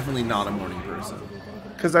 Eno is definitely not a morning person.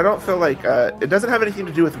 Because I don't feel like it doesn't have anything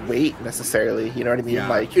to do with weight necessarily. You know what I mean?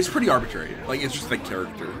 Yeah, it's pretty arbitrary. It's just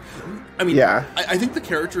character. I mean, yeah. I think the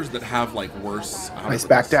characters that have worse. Nice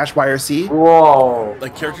backdash YRC. Whoa!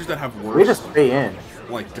 Characters that have worse. We just stay in.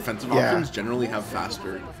 Defensive options generally have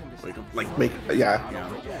faster. Yeah.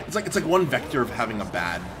 It's like one vector of having a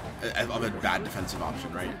bad defensive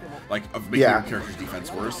option, right? Of making your character's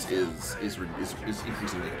defense worse is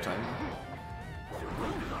increasing wake up time.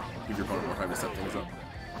 Give your opponent more time to set things up.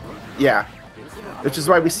 Yeah, which is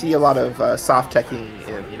why we see a lot of soft teching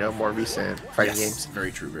in more recent fighting games.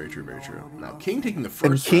 Very true. Now King taking the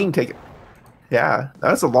first. Yeah,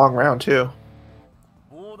 that was a long round too.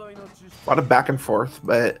 A lot of back and forth,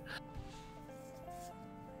 but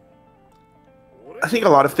I think a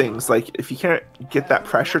lot of things, like if you can't get that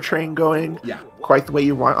pressure train going quite the way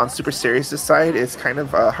you want on Super Serious' side, it's kind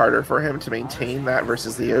of harder for him to maintain that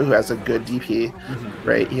versus Leo, who has a good DP,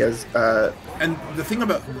 right? He has and the thing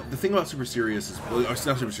about Super Serious is, well, it's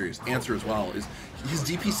not Super Serious, Answer as well, is his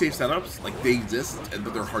DP safe setups, like they exist,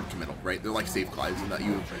 but they're hard committal, right? They're like safe clives in that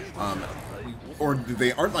you or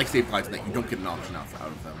they aren't like safe clives in that you don't get an option out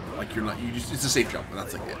of them. Like it's a safe jump and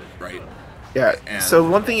that's like it, right? Yeah, and so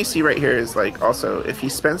one thing you see right here is, like, also, if he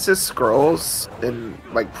spends his scrolls in,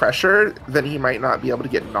 like, pressure, then he might not be able to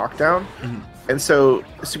get knocked down. And so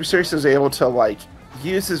Super Serious is able to, like,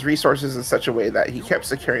 use his resources in such a way that he kept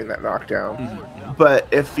securing that knockdown. But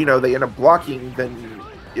if, you know, they end up blocking, then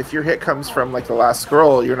if your hit comes from, like, the last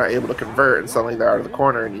scroll, you're not able to convert, and suddenly they're out of the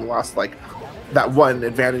corner, and you lost, like, that one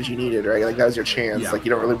advantage you needed, right? Like, that was your chance. Like,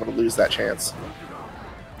 you don't really want to lose that chance.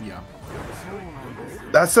 Yeah.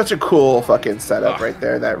 That's such a cool fucking setup right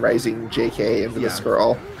there, that rising JK into the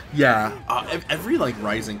scroll. Yeah, every like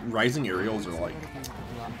rising aerials are like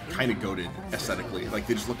kind of goated aesthetically. Like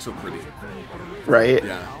they just look so pretty. Right.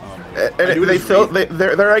 Yeah. And they feel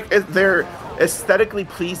they're aesthetically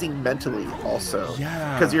pleasing mentally also.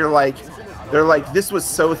 Yeah. Because they're like this was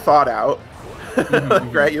so thought out.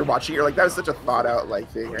 Right? You're watching. You're like that was such a thought out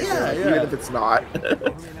like thing. Right? Yeah. Even if it's not.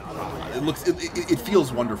 It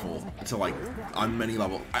feels wonderful to like on many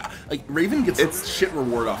levels. Like Raven gets shit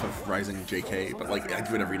reward off of rising JK, but like I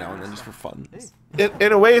do it every now and then just for fun.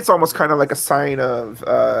 In a way, it's almost kind of like a sign of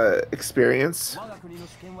experience,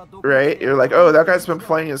 right? You're like, oh, that guy's been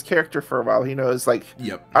playing his character for a while. He knows, like,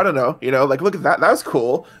 I don't know, you know, like look at that. That was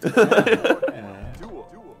cool.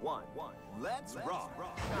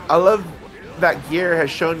 I love that gear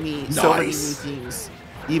has shown me so many new themes.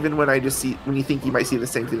 Even when when you think you might see the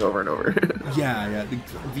same thing over and over. Yeah.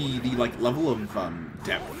 The like level of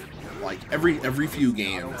depth, like every few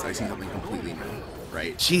games, I see something completely new,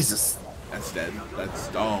 right? Jesus, that's dead.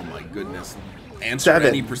 That's oh my goodness. Answer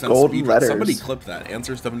 70% speed run. Somebody clip that.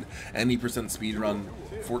 Answer 70% speed run,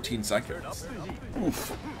 14 seconds.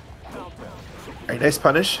 Oof. All right, nice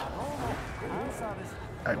punish.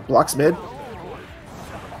 All right, blocks mid.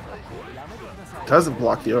 Doesn't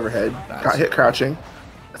block the overhead. Got hit crouching.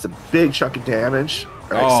 That's a big chunk of damage.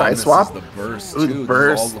 All right, side swap. The burst, ooh, the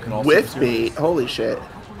burst with bait. Holy shit.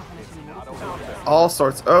 All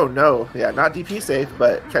sorts. Oh no. Yeah, not DP safe,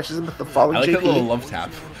 but catches him with the falling JP. I like that little love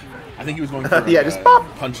tap. I think he was going for just pop.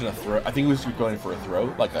 Punch and a throw. I think he was going for a throw,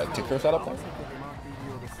 like a tick throw setup there.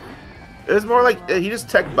 It was more like he just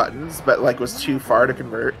tech buttons, but like was too far to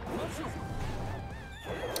convert.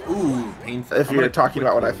 Ooh, painful. If you're talking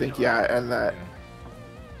about what I think, yeah, and that.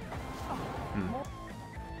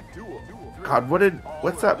 God,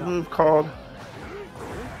 what's that move called?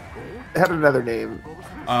 It had another name.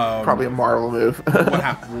 Probably a Marvel move.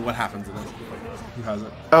 What happens in it? Who has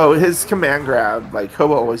it? Oh, his command grab. Like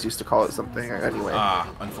Hobo always used to call it something. Anyway.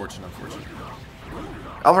 Unfortunate.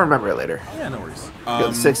 I'll remember it later. Yeah, no worries.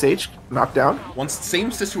 6H knockdown. Once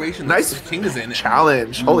same situation. Nice King is in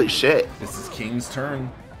challenge. Holy shit! This is King's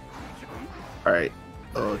turn. All right.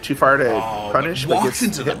 Oh, too far to punish, but gets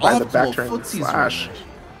hit by the back turn slash.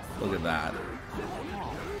 Look at that.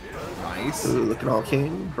 Nice. Ooh, look at all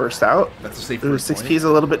King burst out. That's a safe. Ooh, 6P is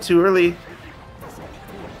a little bit too early.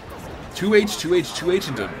 2H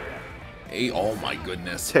into a. Oh my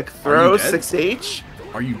goodness. Tick throw 6H.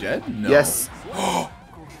 Are you dead? No. Yes.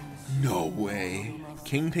 No way.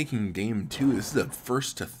 King taking game 2. This is a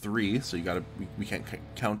first to 3, so you gotta. We can't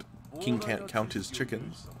count. King can't count his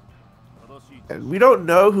chickens. And we don't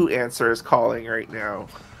know who Answer is calling right now.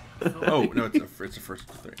 Oh no, it's a first to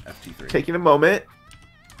 3. FT3. Taking a moment.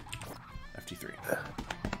 FT3.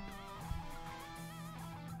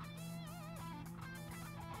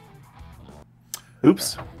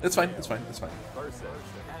 Oops. It's fine.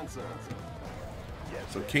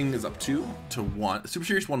 So King is up 2-1. Super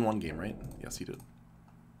Serious won 1 game, right? Yes, he did.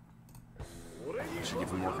 I should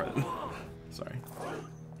give him more credit. Sorry.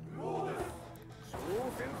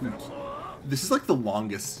 This is like the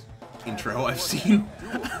longest intro I've seen.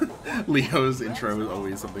 Leo's intro is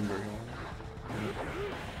always something very long.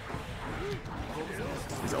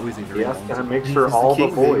 He's always a very long. Gotta make sure all the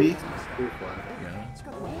boys.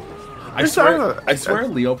 I swear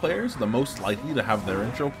Leo players are the most likely to have their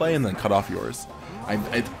intro play and then cut off yours.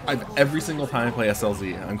 I've every single time I play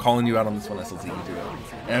SLZ, I'm calling you out on this one, SLZ, you do it.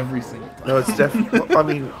 Every single time. No, it's definitely, I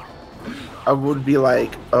mean, I would be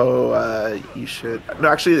like, you should. No,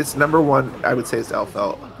 actually, it's number 1, I would say it's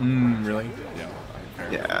Elfelt. Really?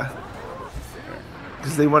 Yeah.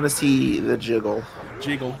 Because they want to see the jiggle.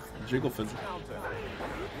 Jiggle fizzle.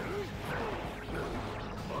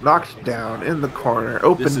 Knocked down in the corner,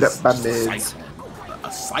 opened up by mids.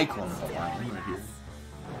 cyclone right here.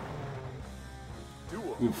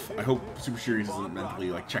 Oof, I hope Super Serious isn't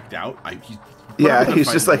mentally like checked out. He's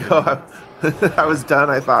just like, oh, I was done.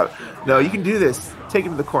 I thought, no, you can do this. Take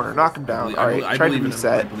him to the corner, knock him down. All right, try to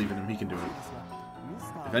reset. I believe in him. He can do it.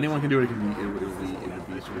 If anyone can do it, it would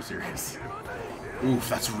be Super Serious. Oof,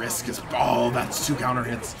 that's risk. Oh, that's 2 counter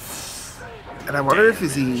hits. And I wonder if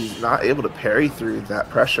he not able to parry through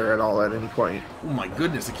that pressure at all at any point. Oh my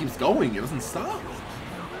goodness, it keeps going. It doesn't stop.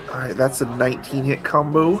 All right, that's a 19-hit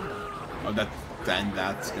combo. Oh, then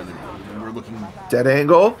that's gonna. We're looking dead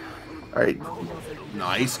angle. All right,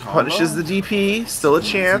 nice combo. Punishes the DP. Still a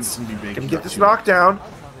chance. Can get this knockdown.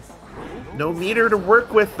 No meter to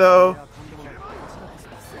work with though.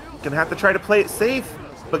 Gonna have to try to play it safe,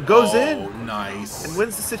 but goes in. Nice. And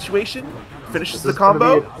wins the situation. Finishes the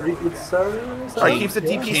combo. Alright, keeps the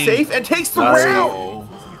DP safe and takes the round.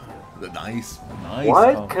 Nice.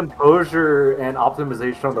 What composure and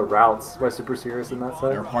optimization on the routes by Super Serious in that set?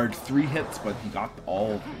 They're hard 3 hits, but he got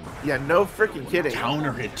all of them. Yeah, no freaking kidding.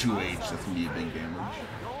 Counter hit 2H. That's gonna be big damage.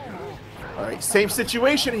 Alright, same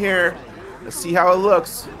situation here. Let's see how it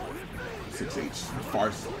looks. 6H,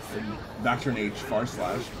 far, back turn H, far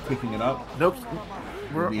slash, picking it up. Nope.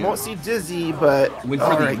 Won't see Dizzy, but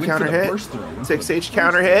alright, counter hit. 6H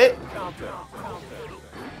counter hit.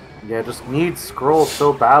 Yeah, just needs scroll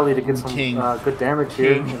so badly to get some good damage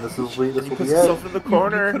here. And this will be puts himself in the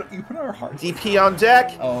corner. You put our hearts. DP on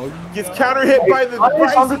deck. Gets counter hit by the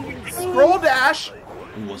rising scroll dash.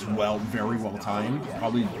 It was very well timed.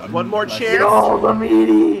 Probably one more chance. Oh, the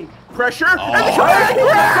meaty pressure. And the that's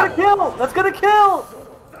gonna kill. That's gonna kill.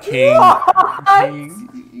 King,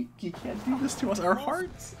 you can't do this to us. Our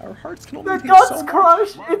hearts can only take so much.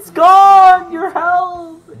 Crushed. It's gone. Your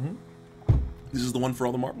health. This is the one for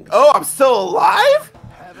all the marbles. Oh, I'm still alive?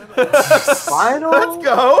 Final Let's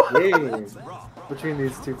go. game between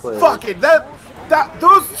these two players. Fucking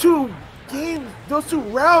those two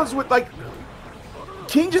rounds with like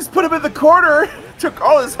King just put him in the corner, took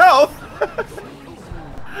all his health,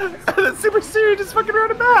 and then Super Serious just fucking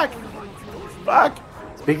ran him back. Fuck.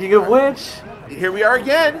 Speaking of which, here we are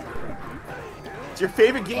again. It's your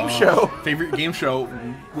favorite game show. Favorite game show.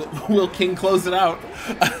 Will King close it out?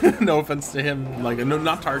 No offense to him. Like, no,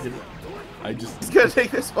 not targeted. He's gonna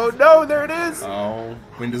take this. Oh no, there it is. Oh,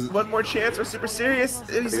 when does it? One more chance for Super Serious.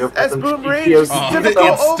 S boom range. It starts.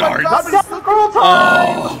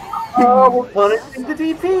 Oh, we're punishing the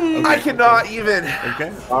DP. I cannot even. Okay.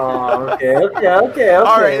 Okay.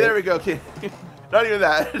 All right, there we go. Okay. Not even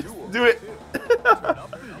that. Do it.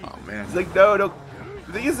 Oh man. He's like, no.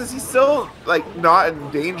 The thing is, he's still like not in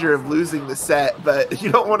danger of losing the set, but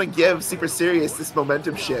you don't want to give Super Serious this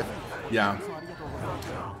momentum shift. Yeah.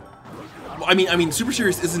 Well, I mean, Super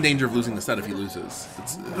Serious is in danger of losing the set if he loses.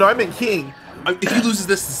 No, I mean King. If he loses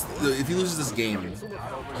this game,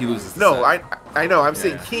 he loses. No, set. I know. I'm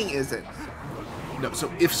saying King isn't. No,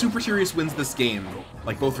 so if Super Serious wins this game,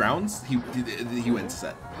 like both rounds, he wins the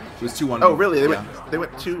set. It was 2-1. Oh, really? They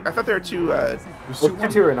went 2. I thought there were 2. It was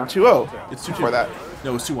 2-1 right now. 2-0. It's 2-2 for that.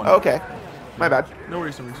 No, it was 2-1. Oh, okay, my bad. No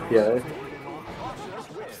worries. Yeah.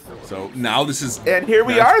 So now this is. And here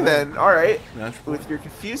we are then. All right. With your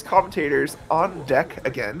confused commentators on deck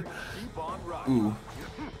again. Ooh.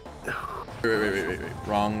 Wait.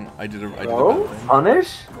 Wrong. I did a bad thing.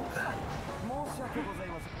 Punish.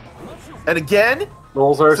 And again.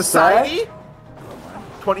 Rolls are Society. set.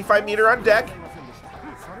 25 meter on deck.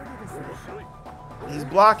 He's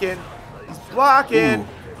blocking. Ooh.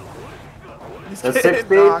 The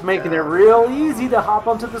 6-8 making it real easy to hop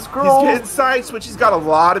onto the scroll. He's getting side switch. He's got a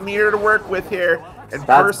lot of meter to work with here. And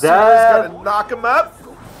Versus is going to knock him up.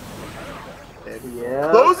 Yeah.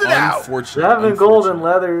 Close it out. 7 golden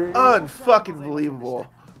leathers. Unfucking believable.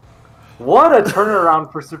 What a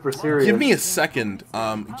turnaround for Super Serious. Give me a second.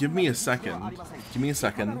 Give me a second.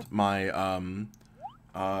 My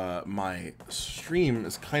stream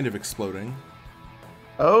is kind of exploding.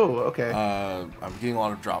 Oh, okay. I'm getting a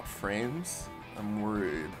lot of drop frames. I'm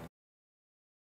worried.